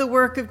love the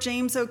work of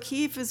James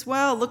O'Keefe as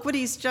well. Look what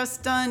he's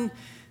just done,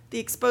 the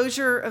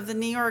exposure of the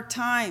New York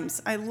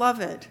Times. I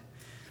love it.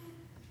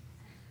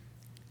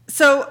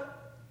 So,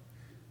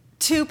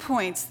 2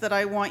 points that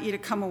I want you to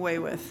come away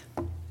with.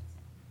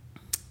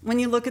 When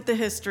you look at the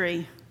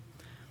history,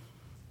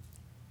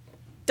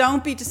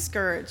 don't be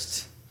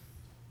discouraged.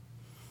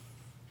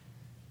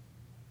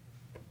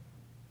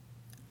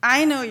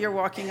 I know you're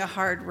walking a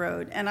hard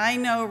road, and I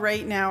know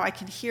right now, I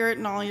can hear it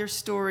in all your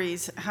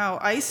stories, how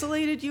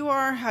isolated you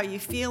are, how you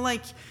feel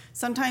like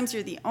sometimes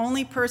you're the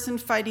only person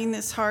fighting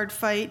this hard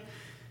fight,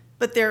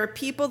 but there are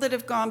people that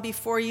have gone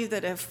before you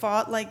that have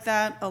fought like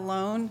that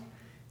alone,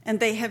 and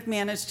they have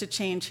managed to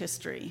change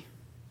history.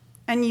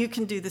 And you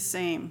can do the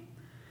same.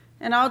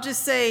 And I'll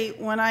just say,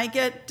 when I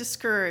get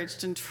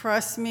discouraged, and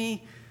trust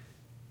me,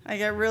 I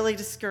get really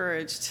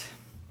discouraged.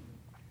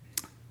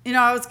 You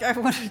know, I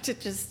wanted to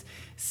just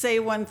say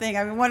one thing.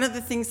 I mean, one of the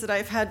things that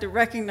I've had to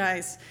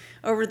recognize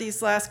over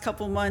these last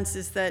couple months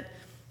is that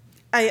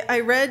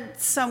I read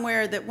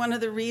somewhere that one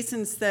of the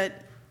reasons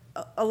that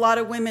a lot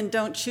of women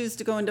don't choose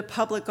to go into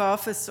public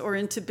office or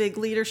into big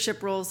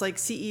leadership roles like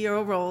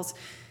CEO roles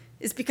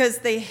is because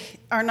they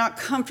are not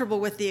comfortable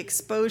with the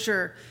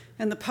exposure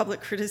and the public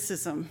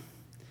criticism.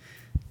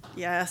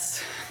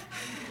 Yes,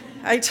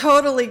 I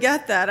totally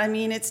get that. I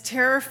mean, it's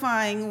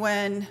terrifying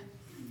when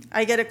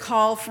I get a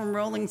call from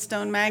Rolling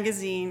Stone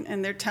magazine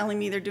and they're telling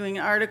me they're doing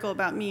an article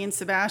about me and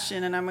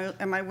Sebastian, and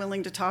am I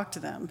willing to talk to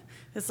them?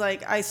 It's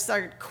like I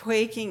start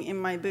quaking in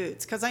my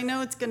boots because I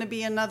know it's going to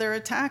be another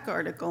attack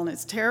article and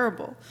it's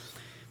terrible.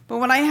 But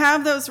when I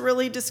have those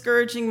really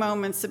discouraging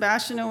moments,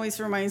 Sebastian always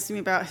reminds me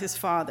about his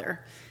father.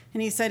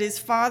 And he said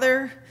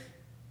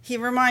he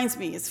reminds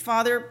me, his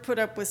father put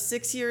up with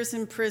 6 years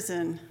in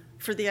prison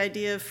for the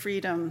idea of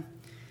freedom.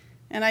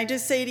 And I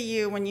just say to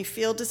you, when you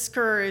feel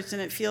discouraged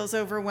and it feels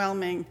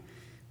overwhelming,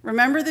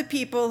 remember the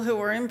people who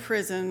are in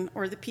prison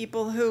or the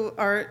people who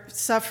are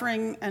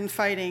suffering and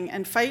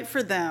fight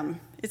for them.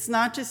 It's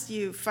not just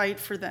you, fight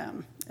for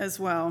them as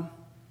well.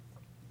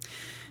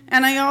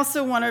 And I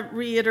also want to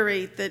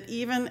reiterate that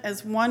even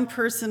as one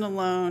person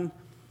alone,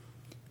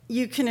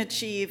 you can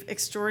achieve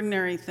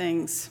extraordinary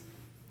things.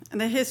 And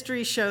the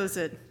history shows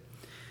it.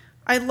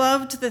 I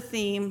loved the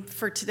theme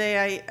for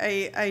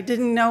today. I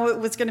didn't know it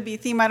was going to be a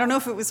theme. I don't know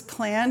if it was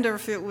planned or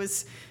if it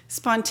was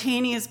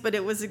spontaneous, but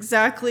it was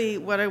exactly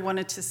what I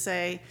wanted to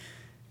say.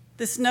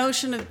 This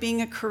notion of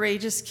being a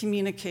courageous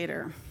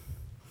communicator.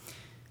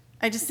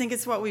 I just think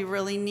it's what we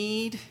really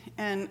need,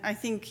 and I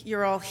think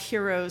you're all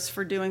heroes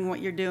for doing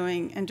what you're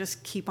doing, and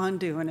just keep on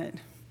doing it.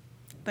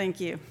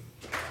 Thank you.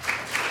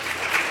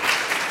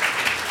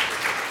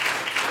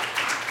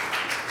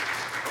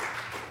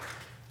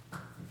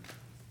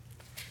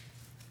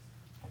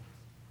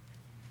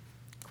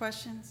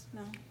 Questions?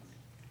 No?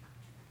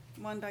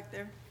 One back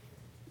there.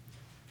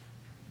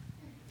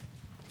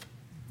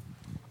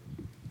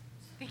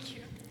 Thank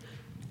you.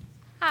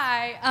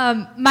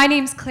 Hi, my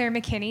name's Claire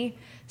McKinney.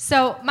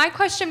 So my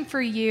question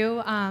for you,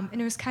 and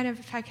it was kind of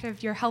if I could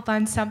have your help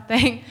on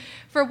something.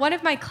 For one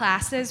of my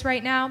classes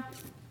right now,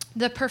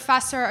 the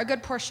professor, a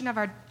good portion of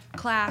our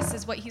class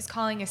is what he's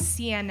calling a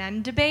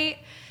CNN debate.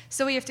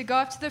 So we have to go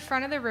up to the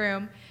front of the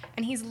room,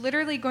 and he's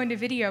literally going to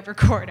video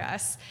record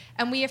us,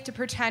 and we have to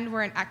pretend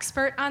we're an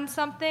expert on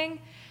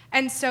something.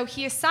 And so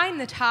he assigned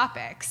the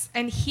topics,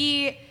 and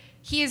he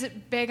is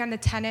big on the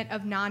tenet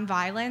of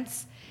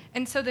nonviolence.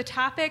 And so the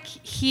topic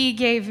he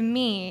gave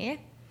me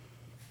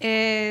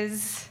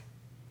is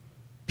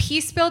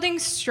peace-building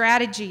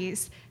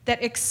strategies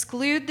that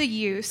exclude the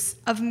use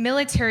of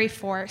military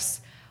force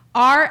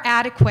are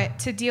adequate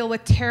to deal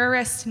with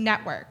terrorist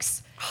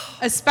networks,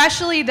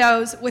 especially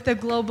those with a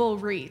global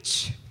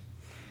reach.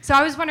 So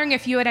I was wondering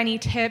if you had any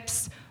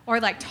tips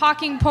or like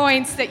talking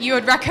points that you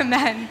would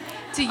recommend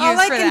to use for that. All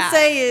I can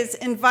say is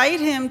invite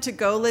him to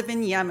go live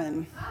in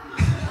Yemen.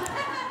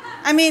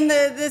 I mean,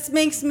 this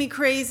makes me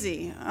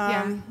crazy.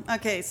 Yeah.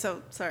 Okay,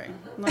 so sorry.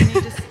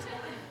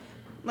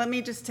 Let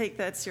me just take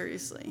that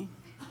seriously.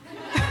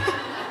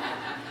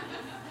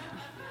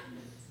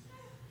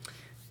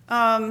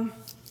 I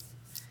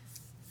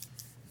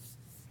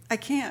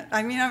can't.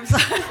 I mean, I'm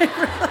sorry.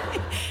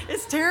 Really,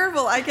 it's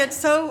terrible. I get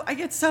so.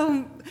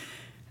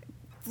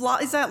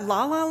 Is that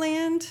La La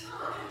Land?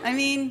 I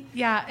mean.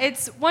 Yeah,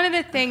 it's one of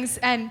the things,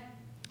 and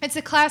it's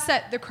a class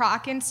at the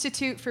Kroc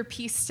Institute for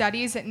Peace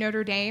Studies at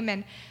Notre Dame,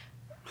 and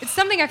it's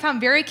something I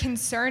found very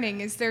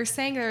concerning is they're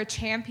saying they're a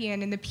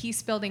champion in the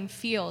peace building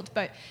field,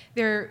 but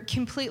they're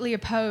completely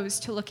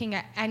opposed to looking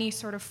at any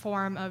sort of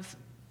form of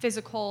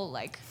physical,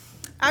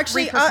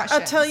 Actually, I'll tell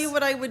repercussions. you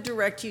what I would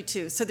direct you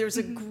to. So there's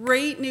a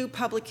great new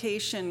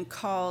publication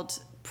called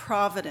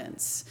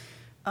Providence,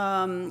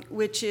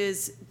 which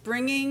is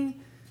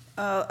bringing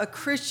a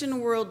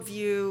Christian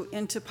worldview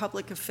into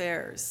public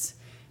affairs.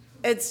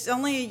 It's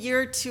only a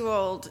year or two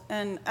old,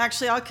 and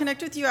actually I'll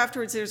connect with you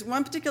afterwards. There's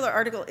one particular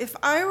article. If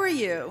I were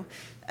you,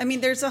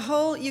 there's a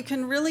whole, you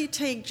can really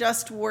take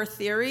just war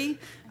theory.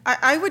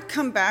 I would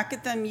come back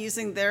at them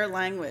using their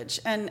language,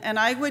 and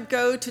I would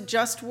go to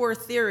just war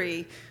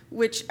theory,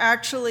 which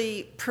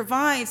actually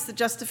provides the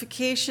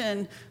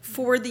justification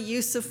for the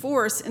use of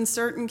force in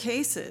certain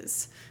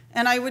cases.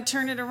 And I would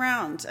turn it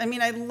around.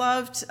 I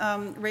loved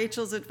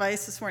Rachel's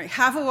advice this morning.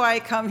 Half of why I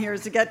come here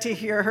is to get to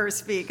hear her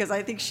speak, because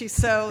I think she's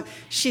so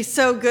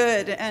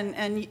good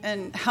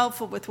and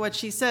helpful with what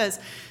she says.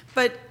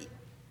 But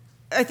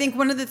I think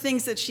one of the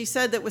things that she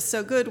said that was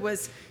so good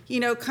was,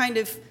 kind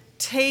of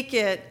take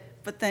it,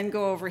 but then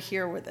go over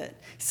here with it.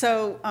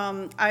 So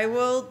I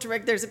will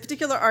direct, there's a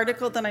particular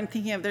article that I'm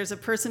thinking of. There's a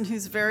person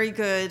who's very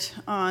good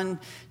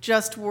on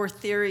just war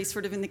theory,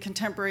 sort of in the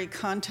contemporary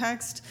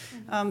context.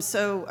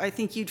 So I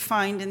think you'd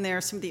find in there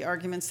some of the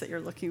arguments that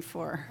you're looking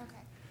for.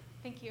 Okay,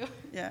 thank you.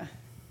 Yeah.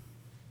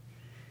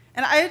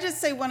 And I would just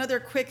say one other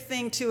quick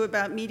thing, too,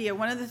 about media.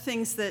 One of the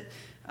things that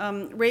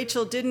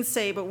Rachel didn't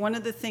say, but one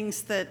of the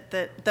things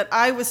that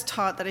I was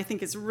taught that I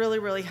think is really,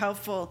 really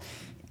helpful,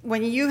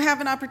 when you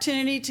have an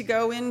opportunity to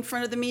go in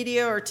front of the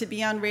media or to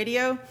be on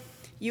radio,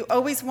 you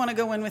always want to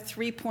go in with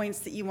 3 points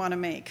that you want to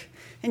make.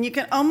 And you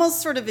can almost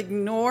sort of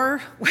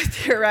ignore what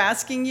they're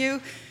asking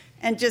you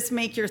and just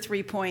make your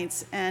 3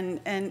 points,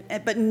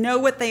 but know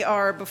what they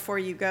are before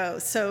you go.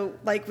 So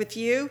like with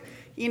you,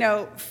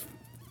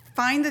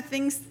 find the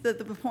things, the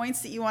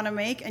points that you want to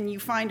make, and you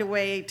find a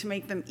way to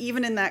make them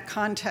even in that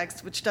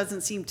context, which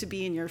doesn't seem to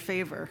be in your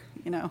favor,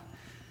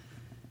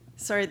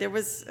 Sorry, there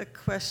was a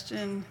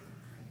question.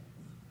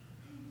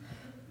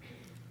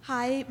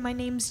 Hi, my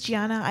name's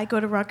Gianna. I go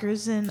to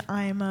Rutgers, and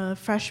I'm a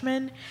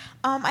freshman.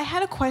 I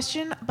had a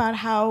question about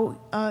how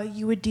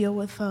you would deal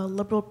with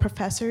liberal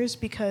professors,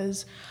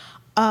 because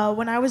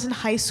when I was in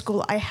high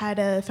school, I had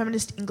a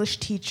feminist English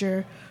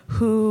teacher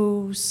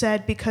who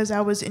said because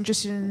I was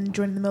interested in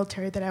joining the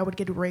military that I would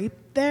get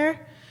raped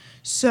there.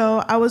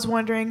 So I was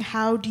wondering,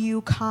 how do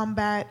you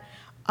combat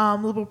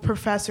liberal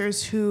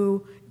professors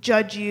who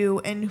judge you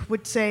and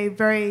would say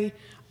very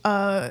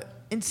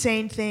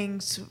insane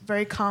things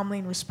very calmly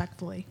and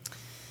respectfully?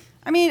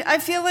 I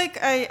feel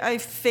like I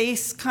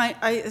face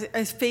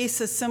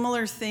a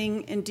similar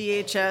thing in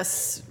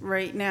DHS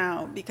right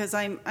now, because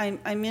I'm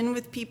in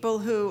with people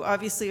who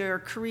obviously are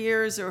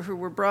careers or who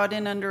were brought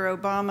in under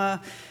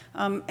Obama,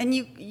 and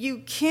you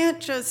can't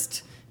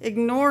just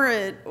ignore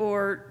it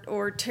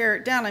or tear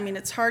it down.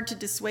 It's hard to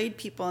dissuade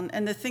people,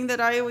 and the thing that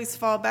I always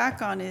fall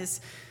back on is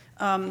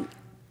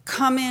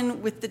come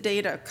in with the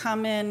data,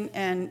 come in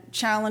and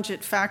challenge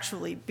it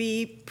factually,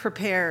 be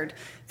prepared.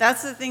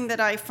 That's the thing that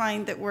I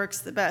find that works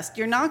the best.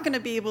 You're not going to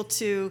be able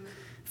to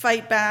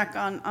fight back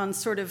on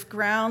sort of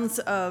grounds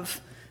of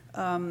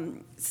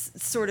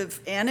sort of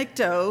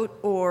anecdote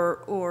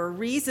or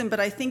reason,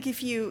 but I think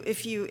if you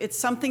it's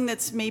something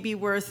that's maybe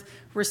worth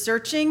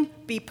researching,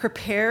 be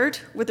prepared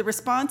with a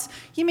response.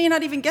 You may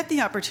not even get the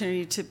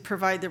opportunity to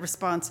provide the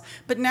response,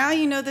 but now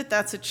you know that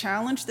that's a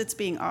challenge that's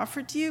being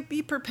offered to you.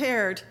 Be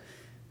prepared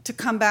to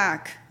come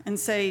back and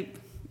say,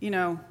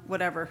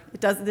 whatever,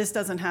 this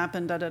doesn't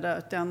happen,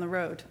 down the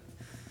road.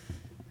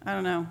 I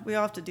don't know. We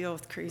all have to deal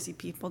with crazy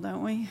people,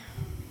 don't we?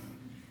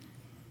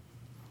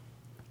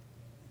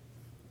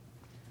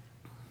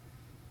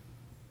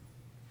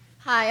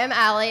 Hi, I'm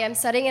Allie. I'm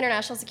studying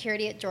international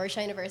security at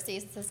Georgetown University.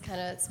 This is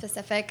kind of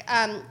specific.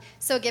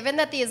 So given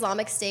that the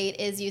Islamic State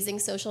is using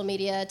social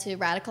media to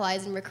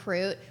radicalize and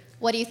recruit,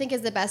 what do you think is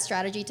the best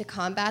strategy to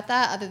combat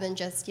that, other than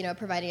just,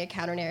 providing a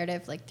counter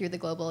narrative through the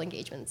Global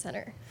Engagement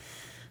Center?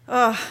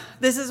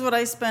 This is what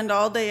I spend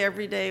all day,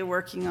 every day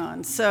working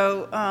on.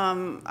 So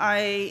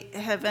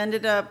I've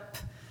ended up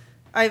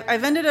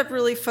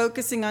really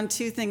focusing on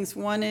two things.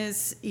 One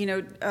is,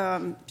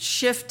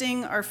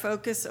 shifting our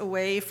focus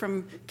away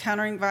from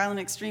countering violent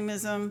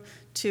extremism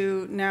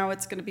to now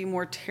it's going to be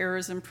more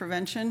terrorism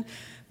prevention.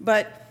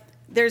 But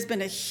there's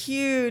been a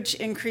huge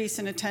increase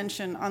in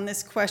attention on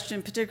this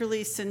question,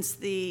 particularly since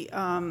there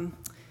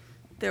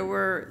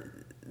were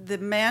the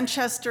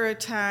Manchester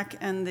attack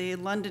and the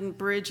London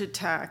Bridge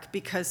attack,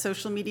 because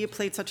social media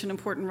played such an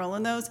important role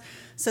in those.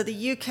 So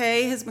the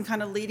UK has been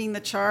kind of leading the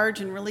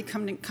charge and really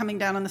coming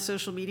down on the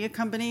social media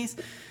companies.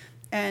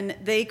 And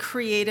they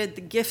created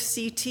the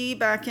GIFCT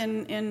back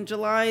in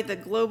July, the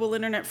Global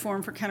Internet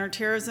Forum for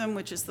Counterterrorism,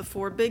 which is the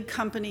 4 big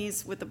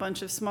companies with a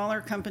bunch of smaller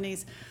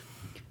companies.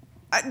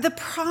 The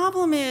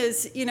problem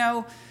is,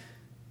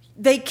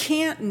 they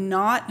can't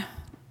not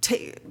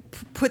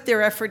put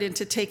their effort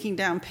into taking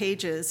down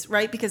pages,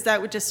 right? Because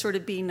that would just sort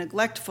of be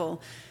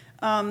neglectful.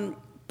 But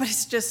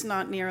it's just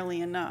not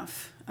nearly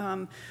enough.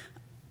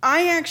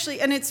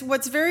 and it's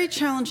what's very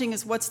challenging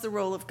is what's the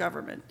role of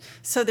government.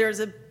 So there's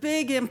a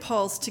big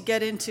impulse to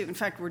get into, in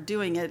fact, we're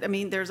doing it. I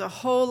mean, there's a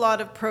whole lot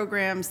of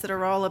programs that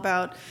are all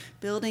about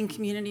building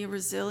community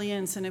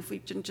resilience, and if we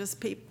can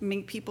just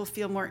make people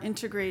feel more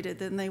integrated,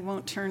 then they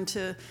won't turn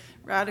to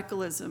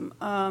radicalism.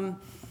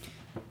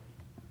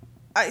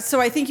 So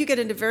I think you get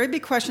into very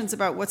big questions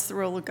about what's the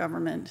role of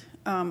government.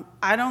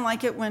 I don't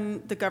like it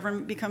when the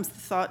government becomes the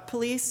thought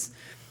police.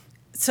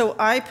 So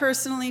I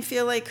personally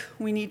feel like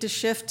we need to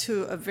shift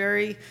to a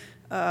very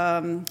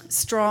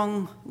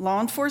strong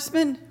law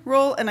enforcement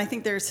role, and I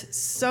think there's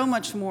so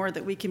much more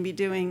that we can be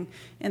doing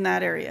in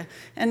that area.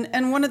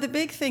 And one of the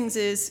big things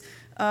is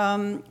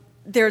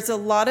there's a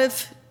lot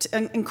of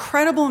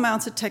incredible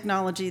amounts of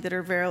technology that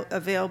are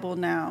available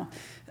now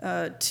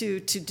to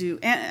do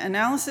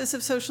analysis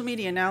of social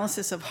media,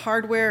 analysis of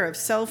hardware, of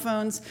cell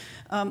phones,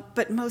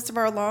 but most of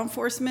our law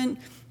enforcement,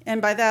 and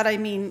by that I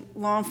mean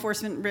law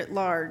enforcement writ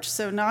large,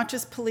 so not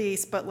just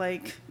police, but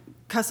like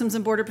Customs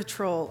and Border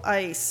Patrol,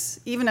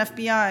 ICE, even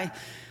FBI,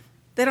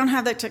 they don't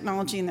have that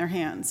technology in their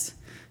hands.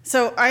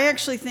 So I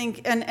actually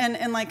think,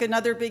 and like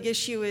another big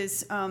issue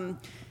is,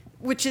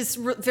 which is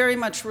very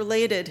much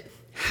related,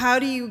 how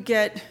do you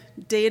get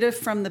data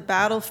from the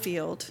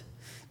battlefield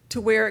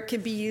to where it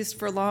can be used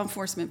for law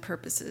enforcement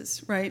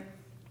purposes, right?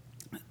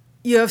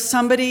 You have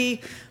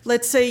somebody,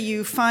 let's say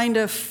you find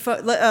an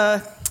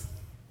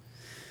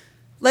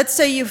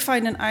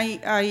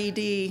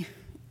IED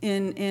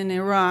in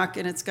Iraq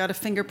and it's got a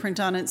fingerprint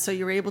on it, so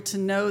you're able to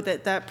know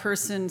that that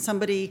person,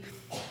 somebody,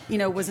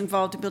 was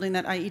involved in building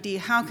that IED.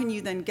 How can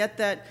you then get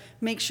that,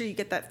 make sure you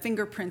get that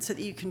fingerprint so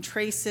that you can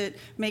trace it,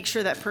 make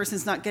sure that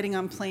person's not getting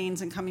on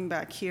planes and coming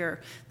back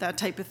here, that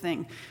type of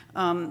thing.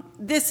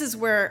 This is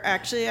where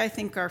actually I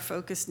think our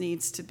focus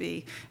needs to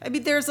be. I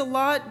mean, there's a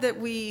lot that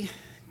we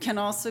can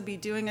also be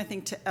doing, I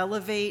think, to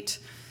elevate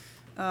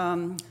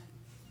the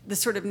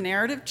sort of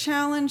narrative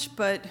challenge,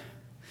 but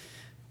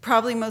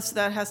probably most of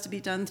that has to be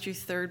done through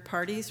third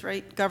parties,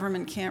 right?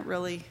 Government can't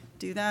really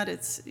do that.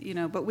 It's,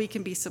 but we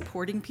can be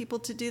supporting people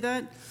to do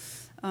that.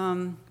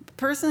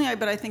 Personally,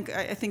 I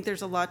think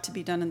there's a lot to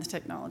be done in the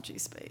technology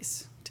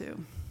space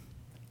too.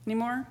 Any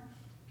more?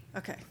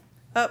 Okay.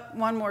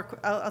 One more.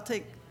 I'll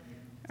take.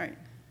 All right.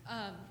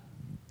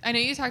 I know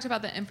you talked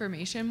about the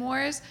information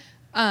wars.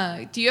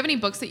 Do you have any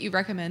books that you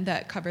recommend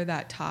that cover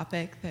that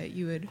topic that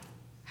you would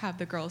have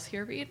the girls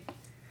here read?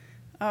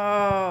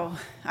 Oh,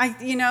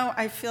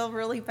 I feel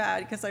really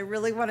bad because I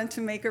really wanted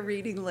to make a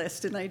reading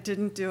list and I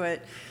didn't do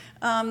it.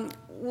 The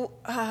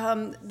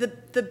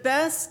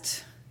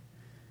best.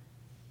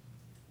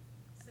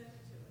 Send it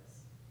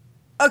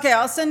to us. Okay,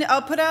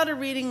 I'll put out a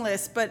reading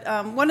list. But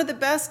one of the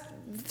best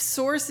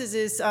sources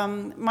is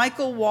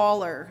Michael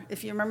Waller.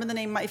 If you remember the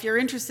name, if you're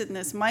interested in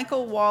this,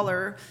 Michael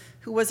Waller,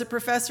 who was a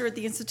professor at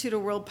the Institute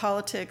of World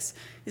Politics,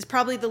 is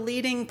probably the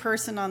leading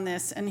person on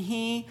this, and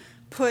he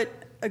put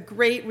a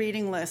great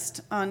reading list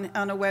on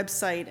a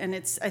website, and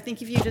I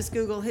think if you just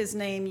Google his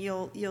name,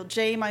 you'll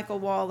J. Michael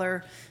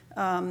Waller,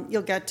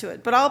 you'll get to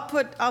it. But I'll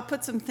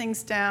put some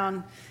things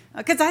down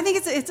because I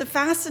think it's a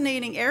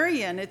fascinating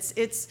area, and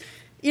it's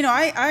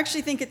I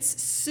actually think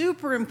it's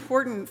super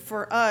important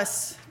for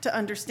us to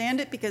understand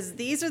it because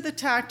these are the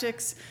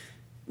tactics,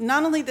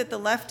 not only that the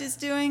left is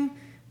doing,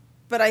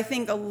 but I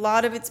think a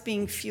lot of it's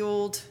being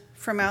fueled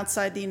from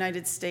outside the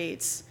United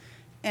States,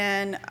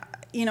 and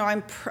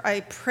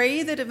I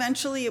pray that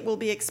eventually it will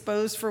be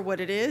exposed for what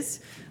it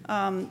is,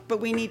 but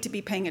we need to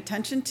be paying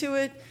attention to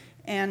it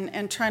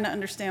and trying to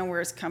understand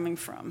where it's coming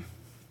from.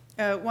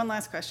 One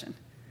last question.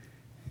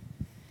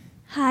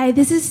 Hi,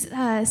 this is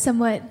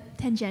somewhat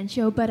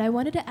tangential, but I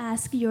wanted to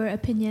ask your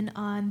opinion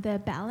on the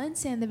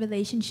balance and the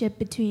relationship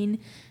between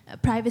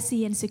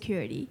privacy and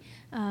security,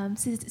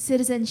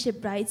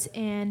 citizenship rights,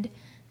 and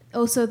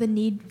also the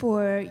need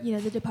for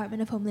the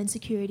Department of Homeland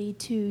Security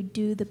to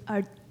do the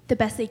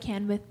best they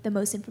can with the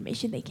most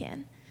information they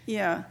can.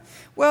 Yeah.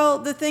 Well,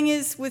 the thing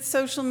is, with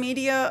social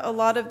media, a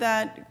lot of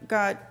that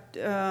got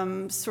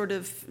sort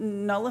of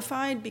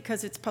nullified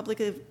because it's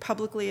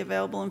publicly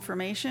available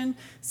information.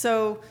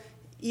 So,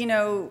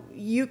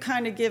 you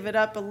kind of give it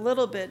up a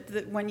little bit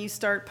that when you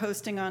start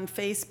posting on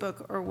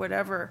Facebook or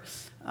whatever.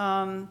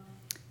 I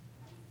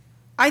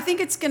think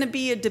it's going to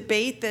be a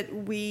debate that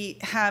we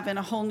have in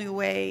a whole new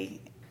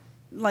way,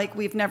 like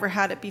we've never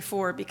had it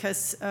before,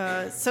 because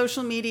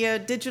social media,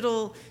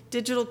 digital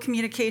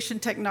communication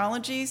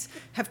technologies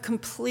have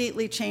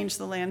completely changed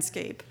the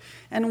landscape.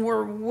 And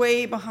we're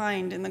way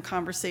behind in the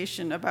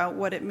conversation about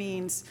what it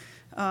means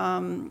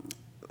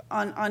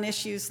on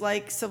issues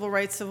like civil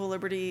rights, civil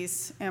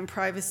liberties, and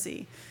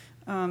privacy.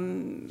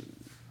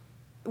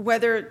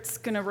 Whether it's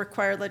going to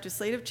require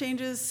legislative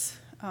changes,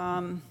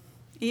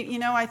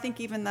 I think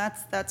even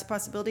that's a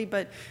possibility.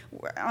 But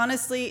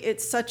honestly,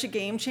 it's such a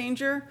game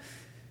changer.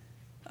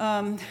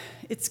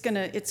 It's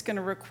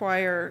gonna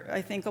require,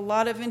 I think, a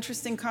lot of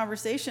interesting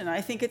conversation.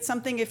 I think it's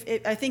something.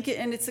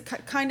 And it's the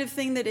kind of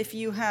thing that if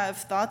you have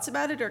thoughts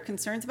about it or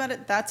concerns about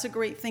it, that's a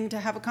great thing to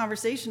have a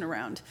conversation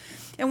around.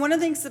 And one of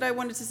the things that I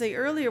wanted to say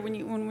earlier,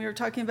 when we were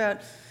talking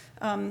about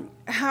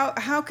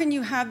How can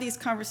you have these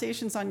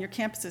conversations on your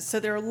campuses? So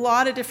there are a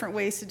lot of different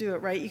ways to do it,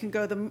 right? You can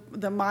go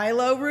the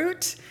Milo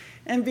route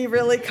and be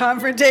really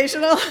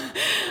confrontational.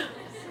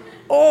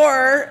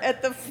 Or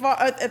at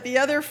the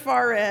other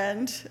far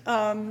end,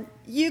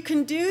 you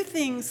can do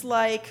things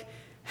like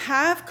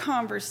have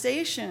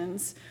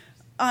conversations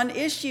on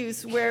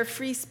issues where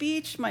free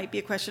speech might be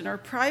a question or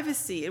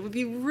privacy. It would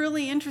be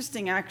really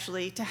interesting,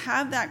 actually, to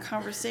have that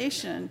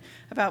conversation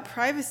about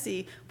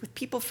privacy with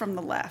people from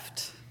the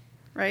left,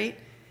 right?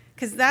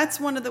 Because that's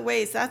one of the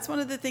ways, that's one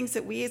of the things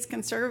that we as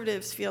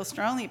conservatives feel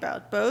strongly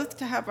about, both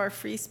to have our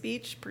free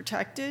speech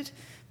protected,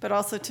 but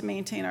also to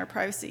maintain our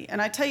privacy.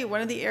 And I tell you,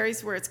 one of the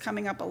areas where it's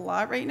coming up a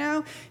lot right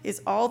now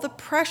is all the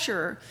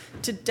pressure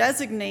to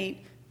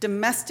designate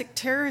domestic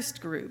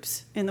terrorist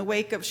groups in the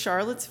wake of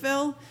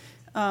Charlottesville.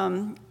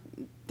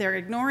 They're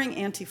ignoring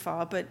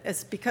Antifa, but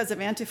it's because of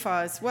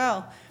Antifa as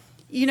well.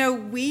 You know,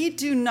 we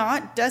do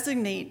not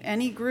designate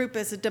any group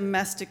as a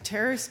domestic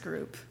terrorist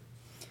group.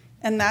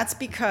 And that's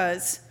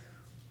because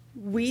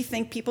we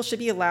think people should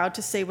be allowed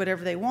to say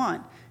whatever they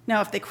want.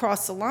 Now, if they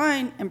cross the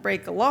line and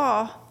break a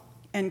law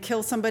and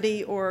kill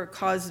somebody or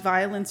cause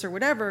violence or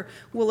whatever,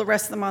 we'll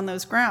arrest them on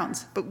those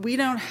grounds. But we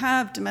don't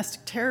have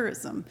domestic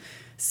terrorism.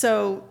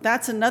 So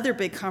that's another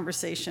big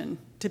conversation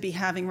to be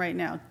having right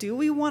now. Do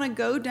we want to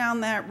go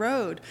down that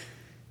road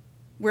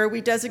where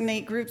we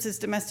designate groups as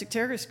domestic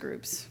terrorist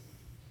groups?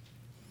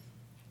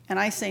 And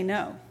I say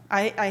no.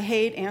 I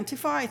hate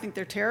Antifa. I think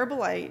they're terrible.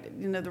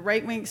 The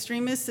right-wing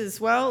extremists as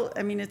well.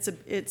 I mean,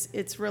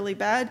 it's really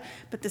bad.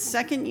 But the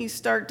second you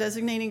start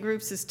designating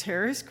groups as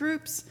terrorist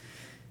groups,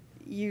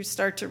 you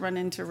start to run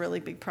into really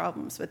big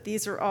problems. But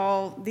these are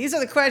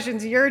the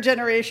questions your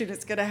generation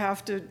is going to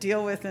have to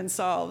deal with and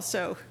solve.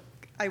 So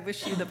I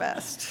wish you the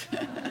best.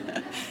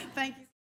 Thank you.